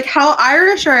 Like, how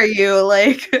Irish are you?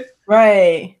 Like,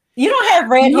 right. You don't have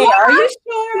red hair, are you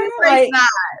sure? Like that.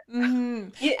 Mm-hmm.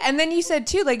 Yeah. And then you said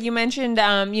too, like you mentioned,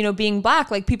 being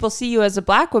Black, like people see you as a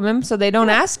Black woman, so they don't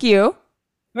ask you.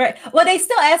 Right. Well, they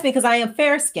still ask me because I am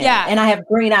fair skinned and I have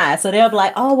green eyes. So they'll be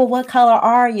like, oh, well, what color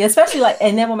are you? Especially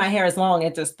and then when my hair is long,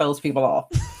 it just throws people off.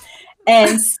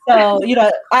 And so,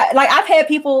 I've had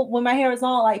people when my hair is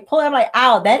long, like pull it, I'm like,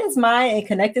 ow, that is mine and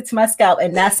connected to my scalp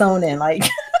and not sewn in. Like,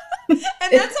 and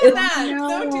that's on that.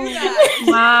 Don't do that.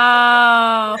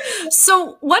 Wow.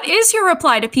 So what is your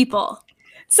reply to people?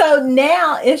 So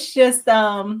now it's just,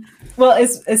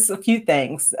 it's a few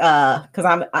things because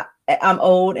I'm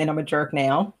old and I'm a jerk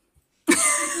now.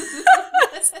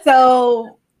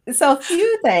 So a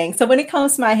few things. So when it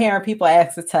comes to my hair and people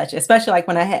ask to touch it, especially like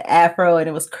when I had afro and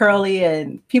it was curly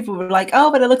and people were like, oh,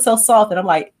 but it looks so soft. And I'm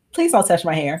like, please don't touch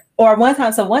my hair. Or one time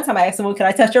I asked someone, could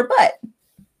I touch your butt?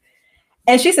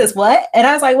 And she says, what? And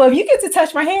I was like, well, if you get to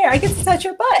touch my hair, I get to touch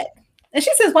your butt. And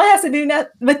she says, what has to do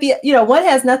with what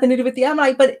has nothing to do with the, I'm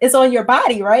like, but it's on your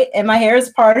body, right? And my hair is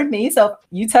part of me. So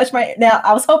you touch now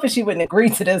I was hoping she wouldn't agree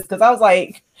to this because I was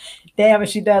like, damn, if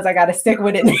she does, I got to stick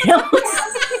with it now.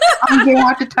 I'm going to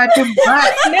have to touch your butt.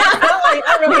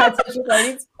 I really got to touch your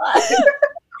lady's butt.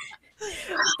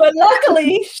 But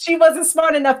luckily, she wasn't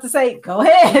smart enough to say, go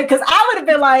ahead. Because I would have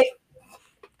been like,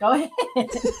 go ahead.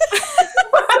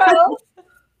 So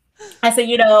I said,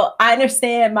 I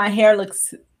understand my hair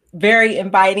looks very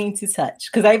inviting to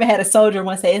touch. Because I even had a soldier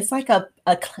once say, it's like a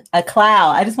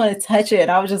cloud. I just want to touch it.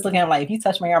 And I was just looking at him like, if you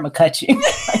touch my hair, I'm going to cut you.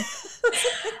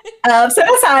 So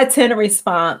that's how I tend to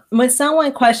respond. When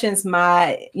someone questions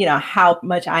my, how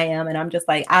much I am, and I'm just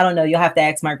like, I don't know, you'll have to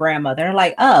ask my grandmother. They're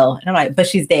like, oh, and I'm like, but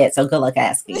she's dead, so good luck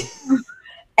asking.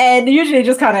 And usually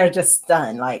just kind of just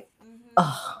stunned, like,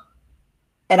 oh,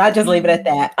 and I just leave it at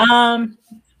that.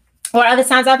 Or other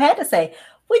times I've had to say,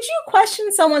 would you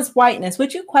question someone's whiteness?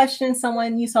 Would you question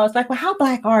someone you saw as black? Well, how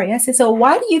black are you? I said, so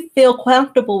why do you feel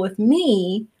comfortable with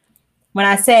me when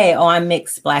I say, oh, I'm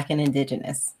mixed, black, and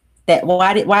indigenous? That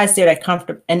why is there that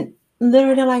comfortable? And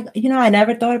literally they're like, I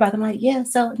never thought about it. I'm like, yeah.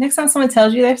 So next time someone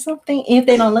tells you there's something, if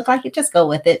they don't look like it, just go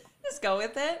with it. Just go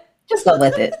with it. Just go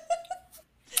with it.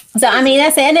 So, I mean,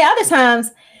 that's it. And the other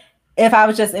times, if I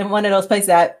was just in one of those places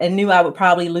and knew I would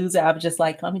probably lose it, I was just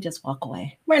like, let me just walk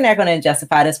away. We're not going to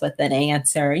justify this with an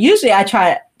answer. Usually I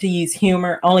try to use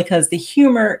humor only because the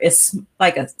humor is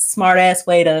like a smart ass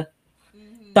way to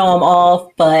throw them off.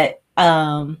 But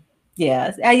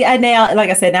yeah, I now, like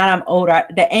I said, now I'm older.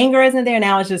 The anger isn't there.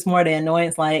 Now it's just more the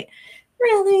annoyance. Like,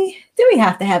 really? Do we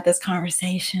have to have this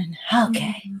conversation?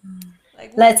 Okay.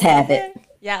 Like, let's have it.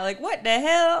 Yeah, like what the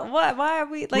hell? Why are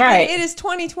we like right. It is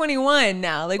 2021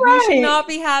 now. Like right. We should not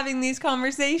be having these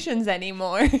conversations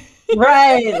anymore.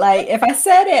 Right. Like if I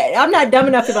said it, I'm not dumb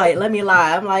enough to like, let me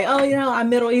lie. I'm like, oh, I'm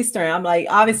Middle Eastern. I'm like,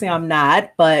 obviously I'm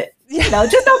not, but just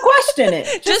don't question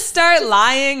it. Just start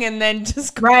lying and then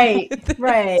just go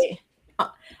right.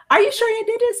 Are you sure you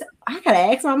did this? I gotta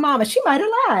ask my mama. She might have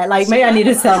lied. Like maybe I need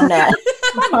to tell them that.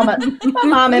 My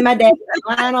mom and my dad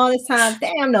are lying all this time.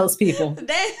 Damn those people.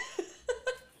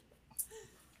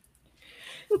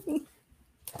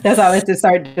 That's how I have to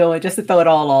start doing, just to throw it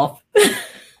all off.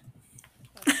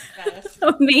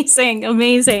 Amazing.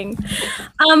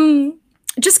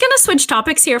 Just gonna switch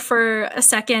topics here for a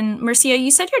second. Merica,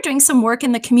 you said you're doing some work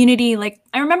in the community. Like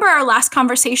I remember our last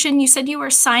conversation, you said you were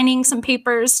signing some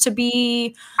papers to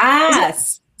be.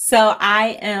 Yes. So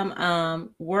I am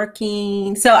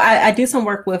working. So I do some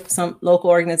work with some local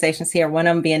organizations here. One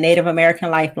of them being Native American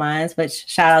Lifelines, which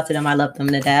shout out to them. I love them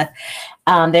to death.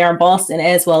 They're in Boston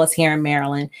as well as here in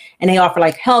Maryland. And they offer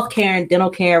like healthcare and dental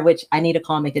care, which I need to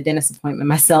call and make a dentist appointment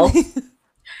myself.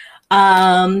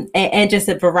 And just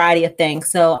a variety of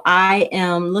things. So I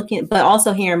am looking, but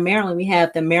also here in Maryland, we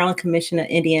have the Maryland Commission of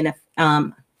Indian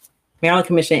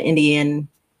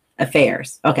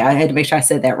Affairs. Okay, I had to make sure I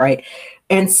said that right.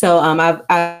 And so I've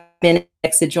been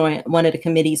asked to join one of the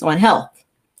committees on health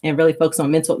and really focus on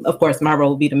mental. Of course, my role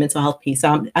will be the mental health piece.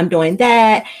 So I'm doing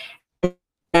that.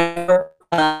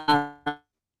 I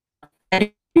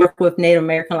work with Native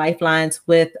American Lifelines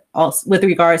with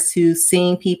regards to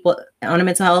seeing people on a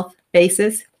mental health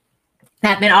basis.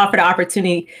 I've been offered the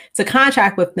opportunity to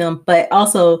contract with them, but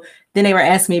also then they were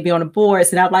asking me to be on the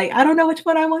boards, and I'm like, I don't know which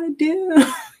one I want to do.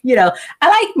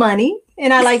 I like money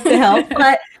and I like the help,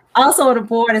 but also on the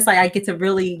board, it's like I get to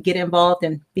really get involved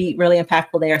and be really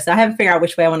impactful there. So I haven't figured out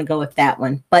which way I want to go with that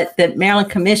one. But the Maryland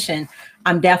Commission,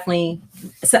 I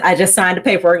just signed the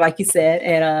paperwork, like you said,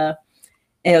 and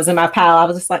it was in my pile. I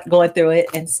was just like going through it.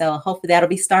 And so hopefully that'll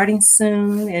be starting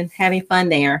soon and having fun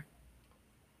there.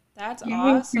 That's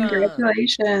awesome.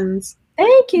 Congratulations.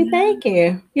 Thank you.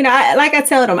 Like I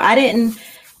tell them, I didn't,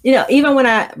 even when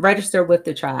I registered with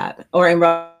the tribe or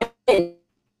enrolled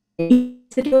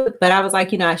to do it, but I was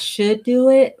like, I should do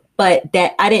it, but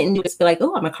that I didn't do it to be like,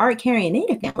 oh, I'm a card carrying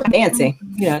Native now. I'm fancy.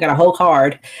 I got a whole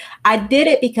card. I did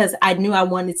it because I knew I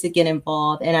wanted to get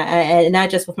involved, and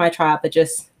not just with my tribe, but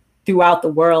just throughout the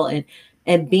world,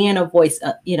 and being a voice,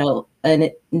 an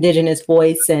Indigenous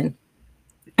voice, and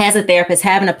as a therapist,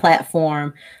 having a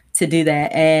platform to do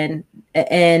that, and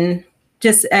I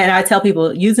tell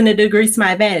people, using the degrees to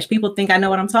my advantage. People think I know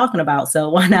what I'm talking about, so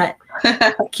why not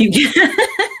keep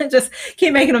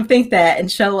making them think that and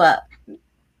show up.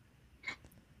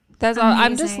 That's all.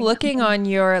 I'm just looking on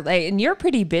your and you're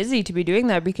pretty busy to be doing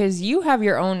that because you have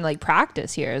your own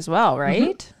practice here as well,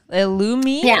 right? Mm-hmm.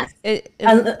 Illumi? Yes.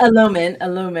 Illumin.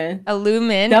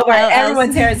 Don't worry,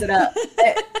 everyone tears it up.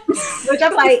 Which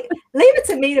I'm like, leave it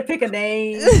to me to pick a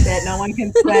name that no one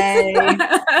can say.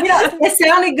 It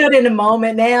sounded good in the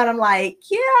moment now, and I'm like,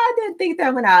 yeah, I didn't think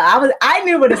that one out. I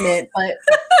knew what it meant, but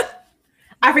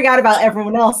I forgot about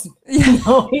everyone else.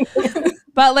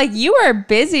 But you are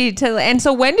busy and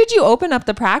so when did you open up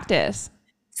the practice?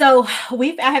 So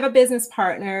I have a business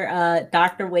partner,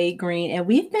 Dr. Wade Green, and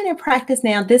we've been in practice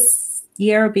now. This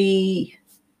year will be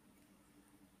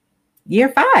year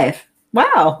 5.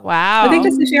 Wow. I think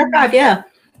this is year 5. Yeah.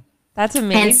 That's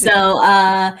amazing. And so,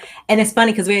 and it's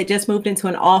funny because we had just moved into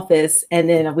an office, and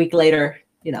then a week later,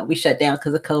 we shut down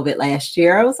because of COVID last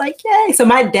year. I was like, yay. So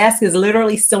my desk is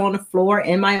literally still on the floor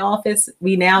in my office.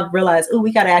 We now realize,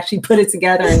 we got to actually put it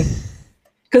together and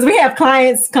Because we have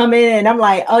clients come in and I'm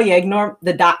like, oh yeah, ignore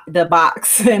the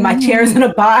box and my chair's in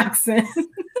a box. And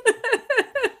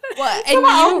What?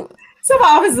 So my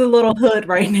office is a little hood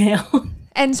right now.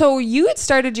 And so you had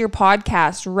started your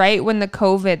podcast right when the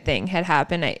COVID thing had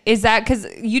happened. Is that because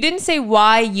you didn't say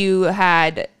why you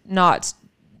had not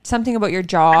something about your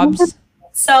jobs?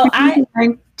 So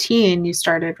 2019 you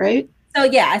started, right? So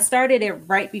yeah, I started it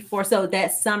right before. So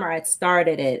that summer I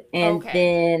started it. And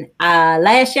then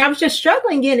last year I was just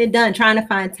struggling getting it done, trying to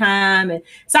find time. And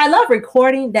so I love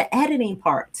recording, the editing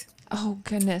part. Oh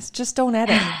goodness, just don't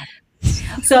edit.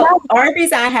 So only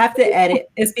reason I have to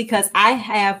edit is because I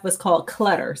have what's called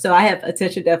clutter. So I have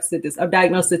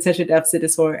diagnosed attention deficit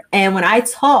disorder. And when I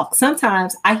talk,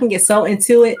 sometimes I can get so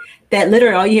into it that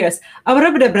literally all you hear is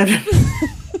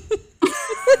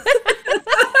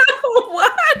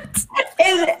what?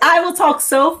 And I will talk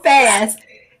so fast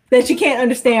that you can't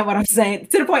understand what I'm saying,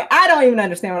 to the point I don't even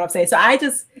understand what I'm saying. So I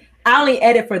only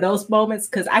edit for those moments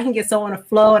because I can get so on a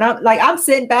flow, and I'm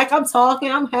sitting back, I'm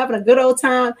talking, I'm having a good old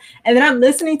time, and then I'm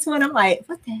listening to it. I'm like,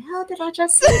 what the hell did I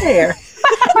just say there? and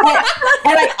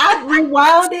I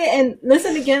rewound it and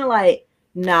listened again. Like,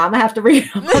 nah, I'm gonna have to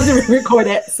re-record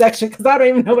that section because I don't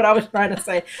even know what I was trying to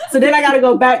say. So then I got to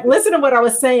go back, listen to what I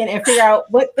was saying, and figure out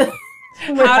how to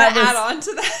add on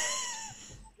to that.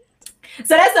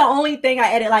 So that's the only thing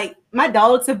I edit. Like my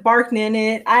dogs have barked in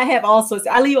it. I have all sorts.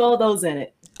 I leave all those in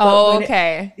it. Oh,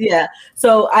 okay. Yeah.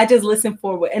 So I just listen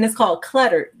forward, and it's called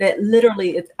clutter. That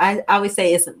literally, I always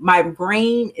say it's my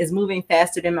brain is moving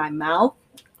faster than my mouth,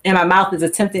 and my mouth is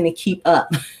attempting to keep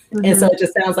up. And so it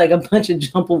just sounds like a bunch of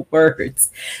jumbled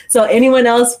words. So anyone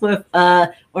else with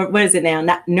or what is it now?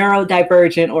 Not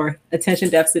neurodivergent or attention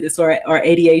deficit disorder or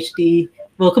ADHD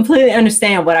will completely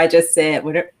understand what I just said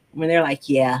when they're like,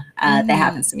 yeah, that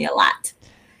happens to me a lot.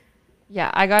 Yeah,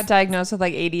 I got diagnosed with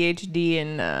like ADHD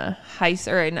in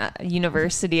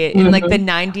university in like the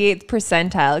 98th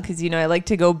percentile because I like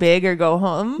to go big or go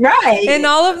home, right? In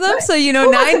all of them, so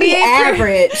 98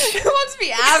 average. Who wants to be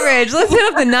average? Let's hit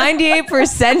up the 98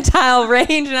 percentile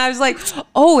range, and I was like,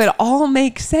 oh, it all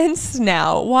makes sense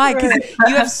now. Why? Because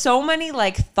you have so many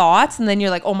like thoughts, and then you're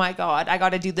like, oh my god, I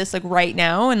got to do this like right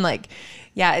now, and like.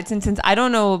 Yeah, it's intense. I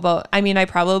don't know about, I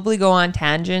probably go on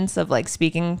tangents of like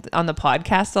speaking on the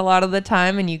podcast a lot of the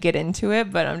time and you get into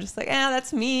it, but I'm just like,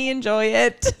 that's me. Enjoy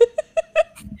it.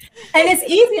 And it's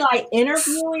easy, like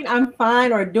interviewing, I'm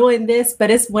fine, or doing this,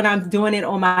 but it's when I'm doing it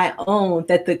on my own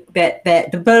that the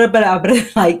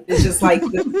like, it's just like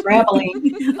the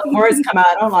rambling of words come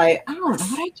out. I'm like, I don't know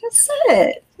what I just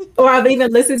said. Or I've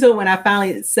even listened to it when I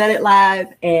finally said it live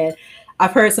and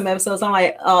I've heard some episodes. I'm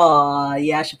like, oh,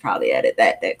 yeah, I should probably edit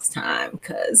that next time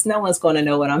because no one's going to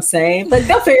know what I'm saying. But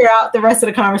they'll figure out the rest of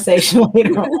the conversation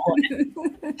later on.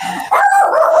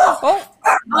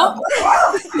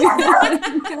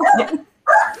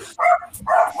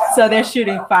 So they're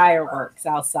shooting fireworks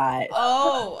outside.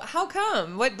 Oh, how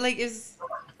come? What is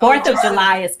 4th of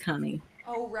July is coming.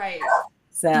 Oh, right.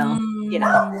 So,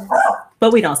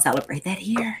 but we don't celebrate that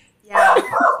here. Yeah.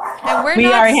 And we're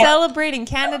not celebrating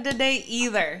Canada Day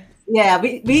either. Yeah,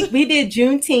 we did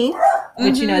Juneteenth,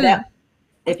 which that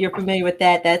if you're familiar with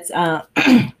that, that's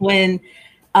when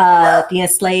the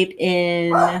enslaved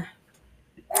in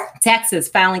Texas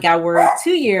finally got word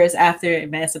 2 years after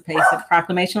Emancipation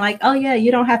Proclamation, like, oh yeah,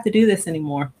 you don't have to do this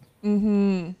anymore.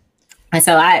 And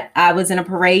so I was in a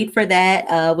parade for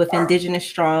that with Indigenous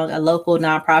Strong, a local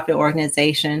nonprofit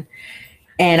organization.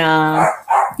 And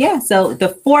so the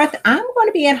 4th, I'm going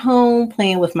to be at home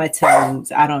playing with my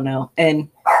toes. I don't know. And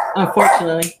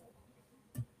unfortunately,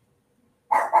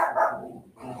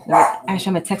 actually, I'm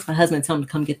going to text my husband and tell him to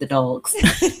come get the dogs.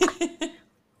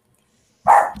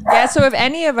 Yeah, so if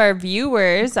any of our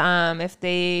viewers,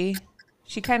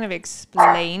 she kind of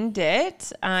explained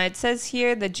it. It says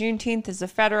here that Juneteenth is a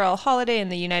federal holiday in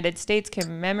the United States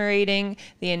commemorating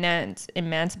the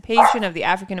emancipation of the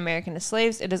African American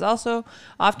slaves. It is also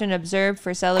often observed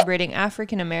for celebrating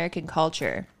African American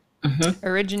culture.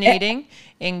 Originating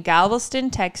in Galveston,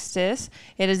 Texas,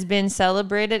 it has been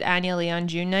celebrated annually on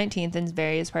June 19th in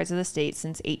various parts of the state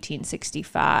since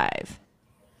 1865.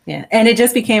 Yeah, and it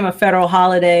just became a federal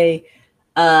holiday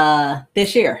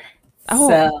this year. Oh,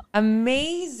 so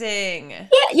amazing.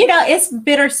 Yeah, it's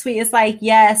bittersweet. It's like,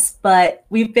 yes, but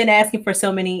we've been asking for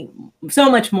so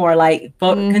much more, like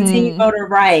continued voter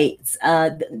rights,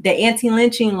 the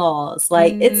anti-lynching laws.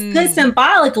 Like, it's good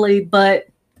symbolically, but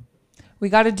we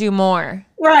got to do more.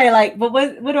 Right. Like, but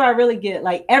what do I really get?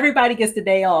 Like, everybody gets the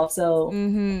day off. So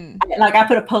I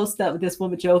put a post up with this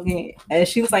woman joking and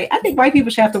she was like, I think white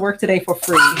people should have to work today for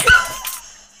free.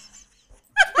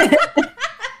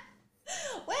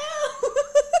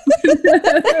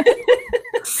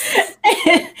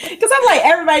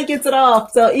 everybody gets it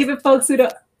off. So even folks who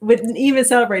wouldn't even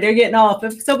celebrate, they're getting off.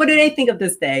 So what do they think of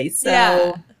this day? So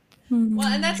yeah. Well,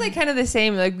 and that's like kind of the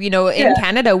same, like, you know, in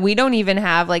Canada, we don't even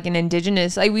have like an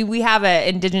Indigenous, like we have a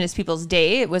Indigenous Peoples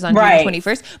Day. It was on June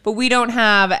 21st, but we don't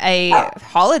have a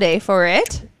holiday for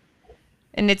it.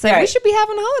 And it's like, we should be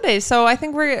having holidays. So I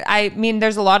think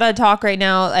there's a lot of talk right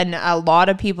now, and a lot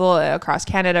of people across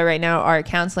Canada right now are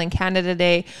canceling Canada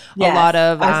Day. Yes, a lot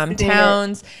of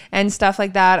towns and stuff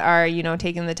like that are, you know,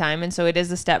 taking the time. And so it is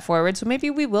a step forward. So maybe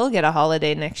we will get a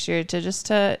holiday next year to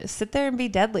sit there and be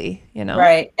deadly, you know?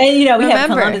 Right. And, you know, we have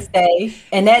Columbus Day,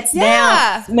 and that's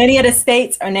now, many of the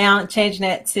states are now changing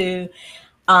that to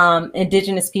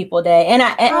Indigenous People Day. And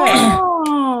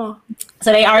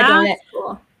so they are doing it.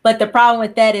 Cool. But the problem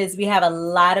with that is we have a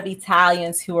lot of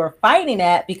Italians who are fighting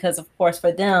that because, of course,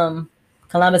 for them,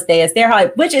 Columbus Day is their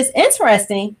holiday, which is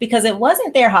interesting because it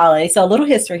wasn't their holiday. So a little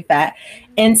history fact,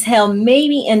 until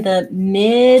maybe in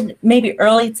the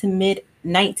early to mid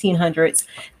 1900s,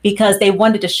 because they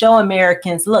wanted to show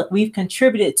Americans, look, we've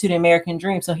contributed to the American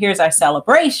dream. So here's our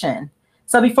celebration.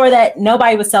 So before that,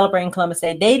 nobody was celebrating Columbus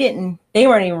Day. They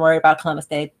weren't even worried about Columbus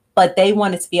Day, but they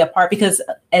wanted to be a part because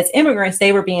as immigrants,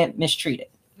 they were being mistreated.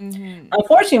 Mm-hmm.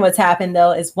 Unfortunately, what's happened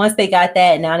though is once they got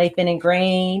that, now they've been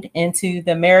ingrained into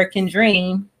the American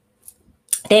dream.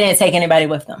 They didn't take anybody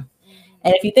with them. Mm-hmm.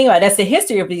 And if you think about it, that's the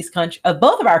history of of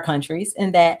both of our countries,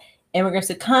 in that immigrants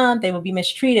would come, they would be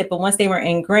mistreated, but once they were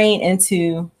ingrained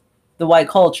into the white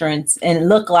culture and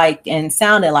looked like and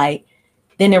sounded like,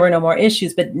 then there were no more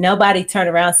issues. But nobody turned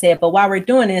around and said, but while we're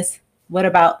doing this, what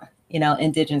about, you know,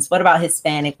 Indigenous? What about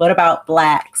Hispanic? What about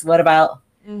Blacks? What about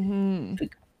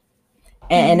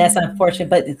And that's unfortunate,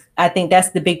 but I think that's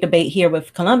the big debate here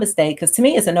with Columbus Day, because to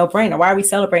me, it's a no-brainer. Why are we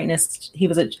celebrating this? He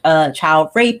was a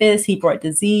child rapist. He brought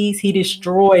disease. He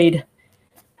destroyed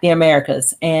the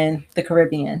Americas and the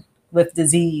Caribbean with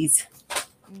disease.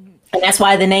 And that's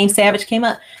why the name Savage came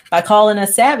up. By calling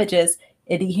us savages,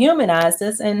 it dehumanized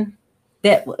us. And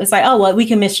that it's like, oh, well, we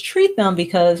can mistreat them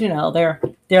because, you know,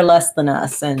 they're less than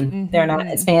us and they're not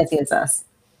as fancy as us.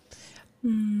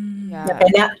 Yeah.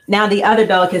 Okay, now the other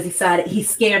dog has decided he's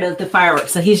scared of the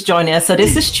fireworks, so he's joining us. So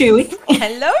this is Chewy.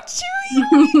 Hello,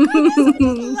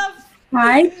 Chewy.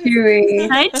 Hi, Chewy.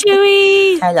 Hi,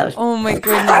 Chewy. Hello. Oh my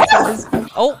goodness.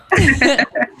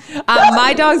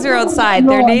 My dogs are outside.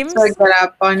 Their names. Get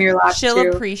up on your lap. She'll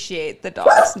appreciate the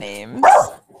dogs' names.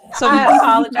 So I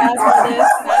apologize for this.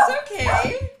 That's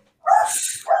okay.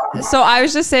 So I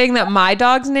was just saying that my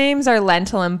dogs' names are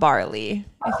Lentil and Barley.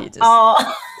 If you just. Oh.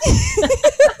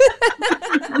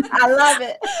 I love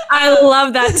it. I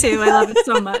love that too. I love it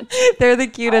so much. They're the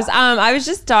cutest. I was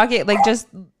just talking,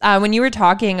 when you were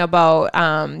talking about,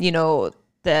 you know,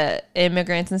 the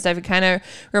immigrants and stuff, it kind of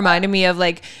reminded me of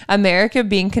like America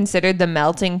being considered the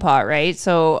melting pot, right?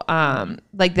 So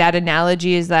like that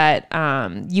analogy is that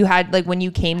you had, like, when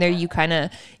you came there,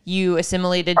 you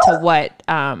assimilated to what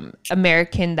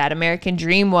American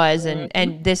dream was,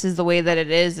 and this is the way that it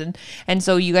is, and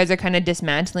so you guys are kind of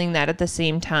dismantling that at the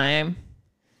same time.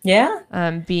 Yeah.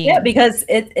 Because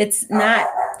it's not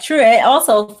true. It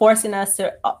also forcing us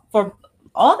to for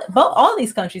all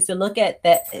these countries to look at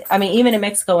that. I mean, even in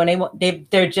Mexico, when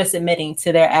they're just admitting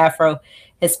to their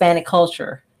Afro-Hispanic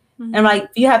culture. Mm-hmm. And like,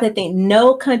 you have to think,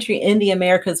 no country in the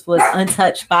Americas was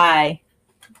untouched by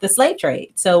the slave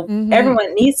trade. So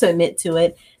everyone needs to admit to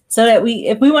it, so that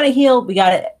if we want to heal, we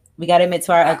gotta admit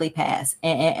to our ugly past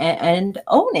and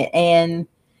own it and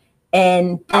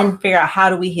figure out, how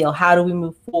do we heal? How do we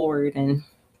move forward and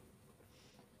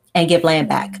get land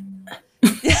back?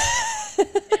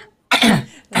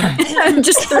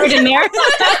 Just threw it in there.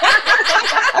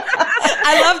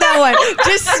 I love that one.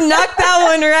 Just snuck that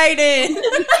one right in.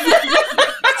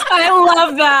 I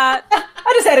love that.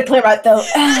 I just had to clear my throat.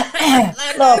 A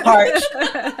little parched.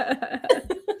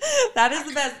 That is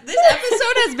the best. This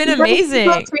episode has been amazing.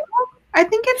 I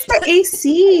think it's the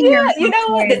AC. Yeah, you know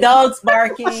what? The dog's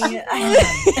barking.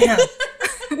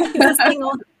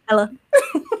 Hello.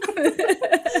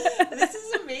 This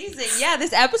is amazing. Yeah,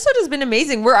 this episode has been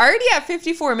amazing. We're already at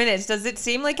 54 minutes. Does it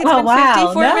seem like it's been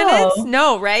 54 minutes?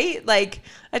 No, right? Like,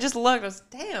 I just looked. I was,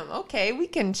 damn, okay, we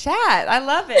can chat. I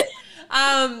love it.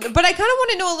 But I kind of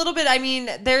want to know a little bit. I mean,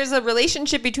 there's a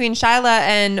relationship between Shyla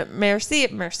and Merica.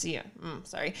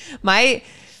 Sorry.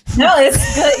 No,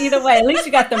 it's good either way. At least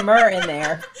you got the Mer in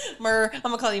there. Mer. I'm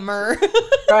going to call you Mer.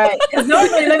 Right. Because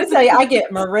normally, let me tell you, I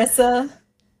get Marissa,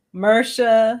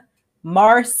 Mersha,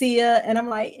 Marcia, and I'm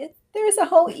like, There's a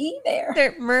whole E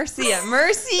there. Mercia.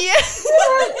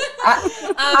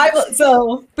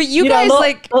 But you guys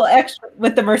like a little extra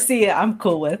with the Mercia, I'm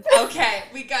cool with. Okay,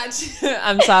 we got you.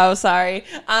 I'm so sorry.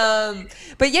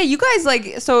 But yeah, you guys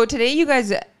like so today you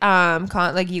guys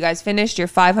you guys finished your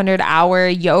 500-hour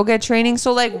yoga training.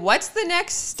 So like, what's the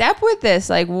next step with this?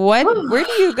 Like, where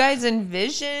do you guys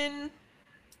envision?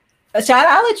 Shad,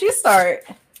 I'll let you start.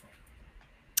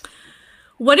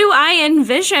 What do I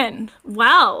envision?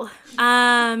 Well,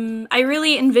 I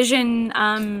really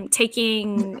envision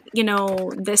taking,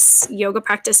 this yoga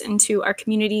practice into our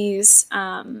communities.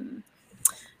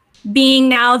 Being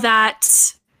now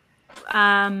that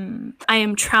I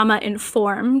am trauma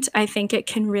informed, I think it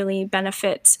can really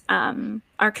benefit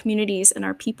our communities and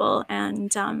our people.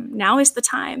 And now is the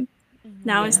time.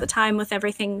 Now is the time with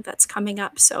everything that's coming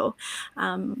up. So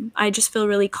I just feel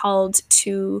really called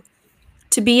to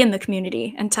be in the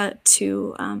community and to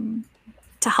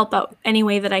help out any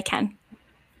way that I can.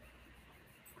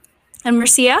 And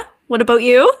Marcia, what about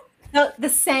you? So the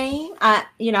same.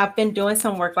 I've been doing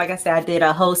some work. Like I said, I did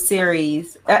a whole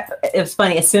series. It was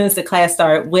funny. As soon as the class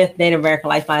started with Native American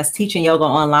Lifelines, teaching yoga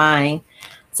online.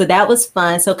 So that was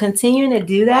fun. So continuing to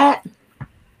do that.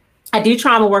 I do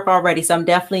trauma work already. So I'm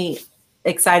definitely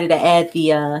excited to add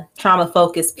the trauma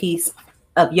focused piece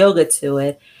of yoga to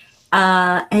it.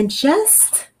 And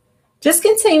just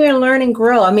continue to learn and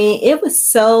grow. I mean, it was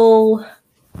so,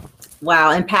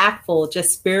 impactful,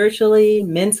 just spiritually,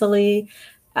 mentally.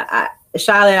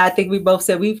 Charlotte, I think we both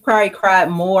said we've probably cried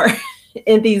more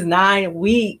in these 9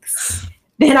 weeks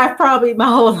than I've probably my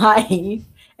whole life.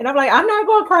 And I'm like, I'm not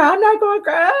going to cry.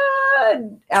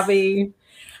 I mean,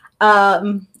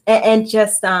 and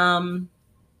just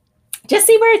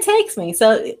see where it takes me.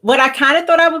 So what I kind of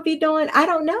thought I would be doing, I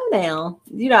don't know now.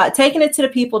 Taking it to the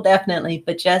people definitely,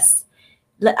 but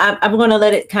I'm going to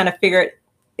let it kind of figure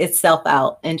itself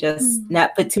out and just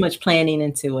not put too much planning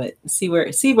into it. See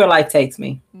where life takes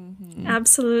me. Mm-hmm.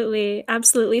 Absolutely.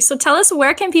 So tell us,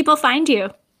 where can people find you?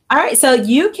 All right, so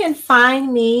you can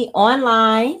find me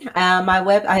online. I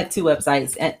have 2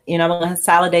 websites, and I'm going to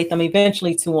consolidate them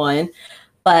eventually to one.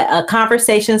 But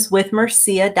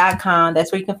conversationswithmercia.com.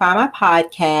 That's where you can find my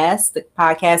podcast. The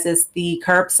podcast is The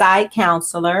Curbside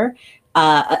Counselor.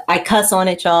 I cuss on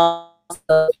it, y'all,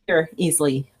 so you're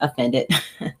easily offended.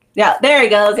 Yeah, there it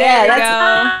goes. There it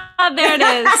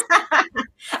is.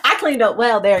 I cleaned up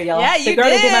well there, y'all. Yeah, you the girl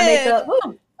did. that did my makeup.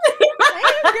 Woo.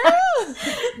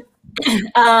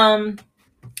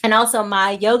 And also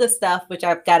my yoga stuff, which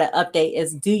I've got to update,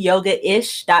 is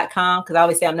doyogaish.com, because I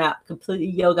always say I'm not completely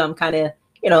yoga. I'm kind of,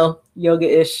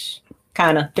 yoga-ish,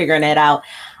 kind of figuring that out.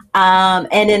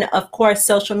 And then, of course,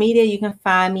 social media, you can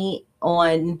find me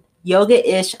on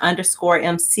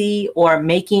yoga-ish_MC or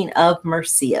Making of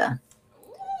Mercia.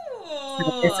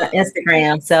 It's an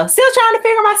Instagram. So still trying to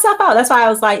figure myself out. That's why I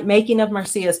was like, Making of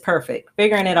Mercia is perfect.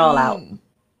 Figuring it all out.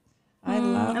 I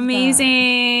love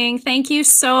amazing. That. Thank you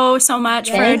so much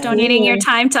for donating your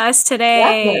time to us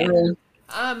today. Definitely.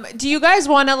 Do you guys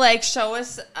want to show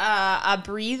us a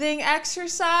breathing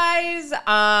exercise?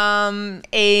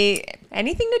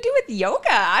 Anything to do with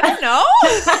yoga? I don't know.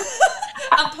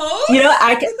 A pose?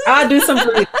 I'll do some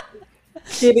breathing.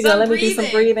 Here we go. Let me do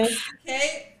some breathing.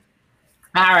 Okay.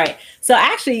 All right. So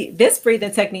actually, this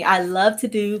breathing technique I love to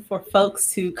do for folks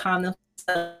to calm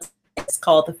themselves. It's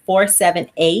called the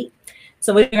 4-7-8.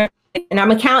 So and I'm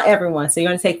gonna count everyone. So you're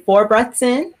gonna take 4 breaths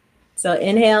in. So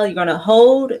inhale, you're gonna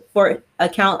hold for a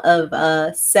count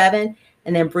of 7,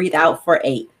 and then breathe out for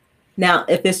 8. Now,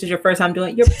 if this is your first time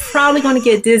doing it, you're probably gonna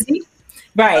get dizzy,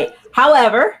 right?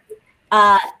 However,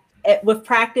 with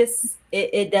practice,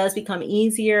 it does become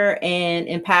easier and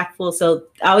impactful. So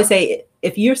I always say,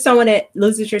 if you're someone that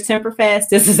loses your temper fast,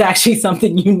 this is actually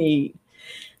something you need.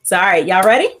 So, all right, y'all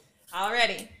ready?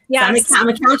 Already. Yes. So I'm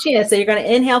gonna count you in. So you're gonna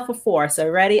inhale for 4. So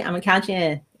ready? I'm gonna count you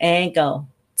in and go.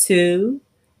 2,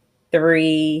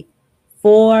 3,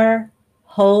 4.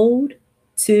 Hold.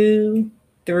 2,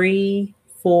 3,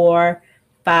 4,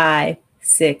 5,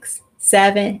 6,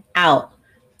 7. Out.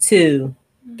 2,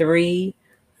 3,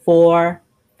 4,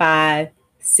 5,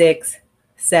 6,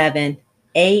 7,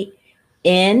 8.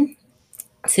 In.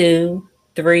 2,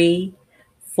 3,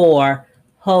 4.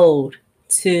 Hold.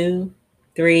 2,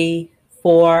 3,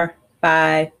 4,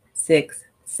 5, 6,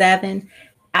 7.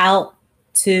 Out.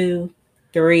 2,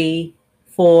 3,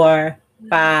 4,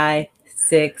 5,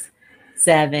 6,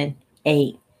 7,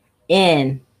 8.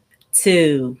 In.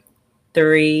 2,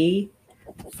 3,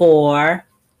 4.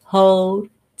 Hold.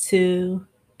 2,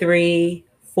 3,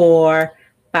 4,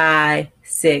 5,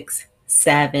 6,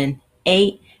 7,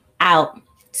 8. Out.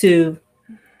 2,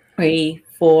 3,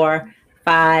 4,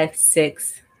 5,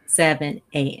 6, 7,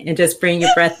 8, and just bring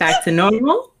your breath back to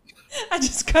normal. I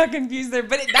just got confused there,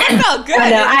 but that felt good.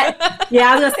 I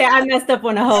was gonna say I messed up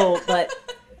on the hold, but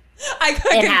I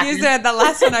got confused there at the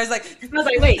last one. I was like,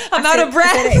 wait, I'm out of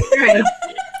breath.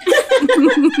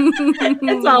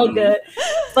 It's all good.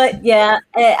 But yeah,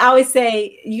 I always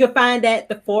say you can find that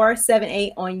the 4, 7,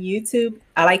 8 on YouTube.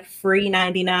 I like free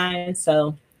 99.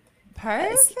 So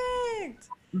perfect.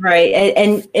 Right.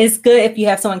 And it's good if you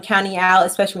have someone counting out,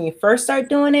 especially when you first start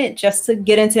doing it, just to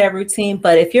get into that routine.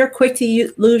 But if you're quick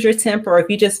to lose your temper, or if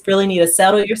you just really need to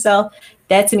settle yourself,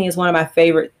 that to me is one of my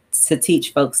favorites to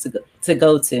teach folks to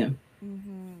go to.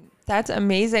 That's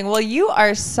amazing. Well, you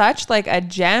are such like a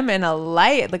gem and a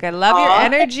light. Like I love your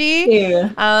energy.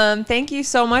 Thank you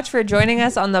so much for joining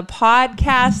us on the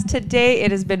podcast today.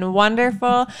 It has been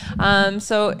wonderful.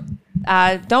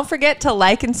 Don't forget to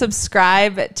like and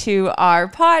subscribe to our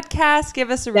podcast.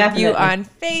 Give us a review on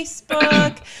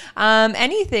Facebook,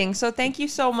 anything. So thank you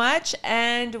so much.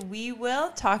 And we will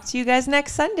talk to you guys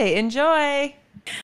next Sunday. Enjoy.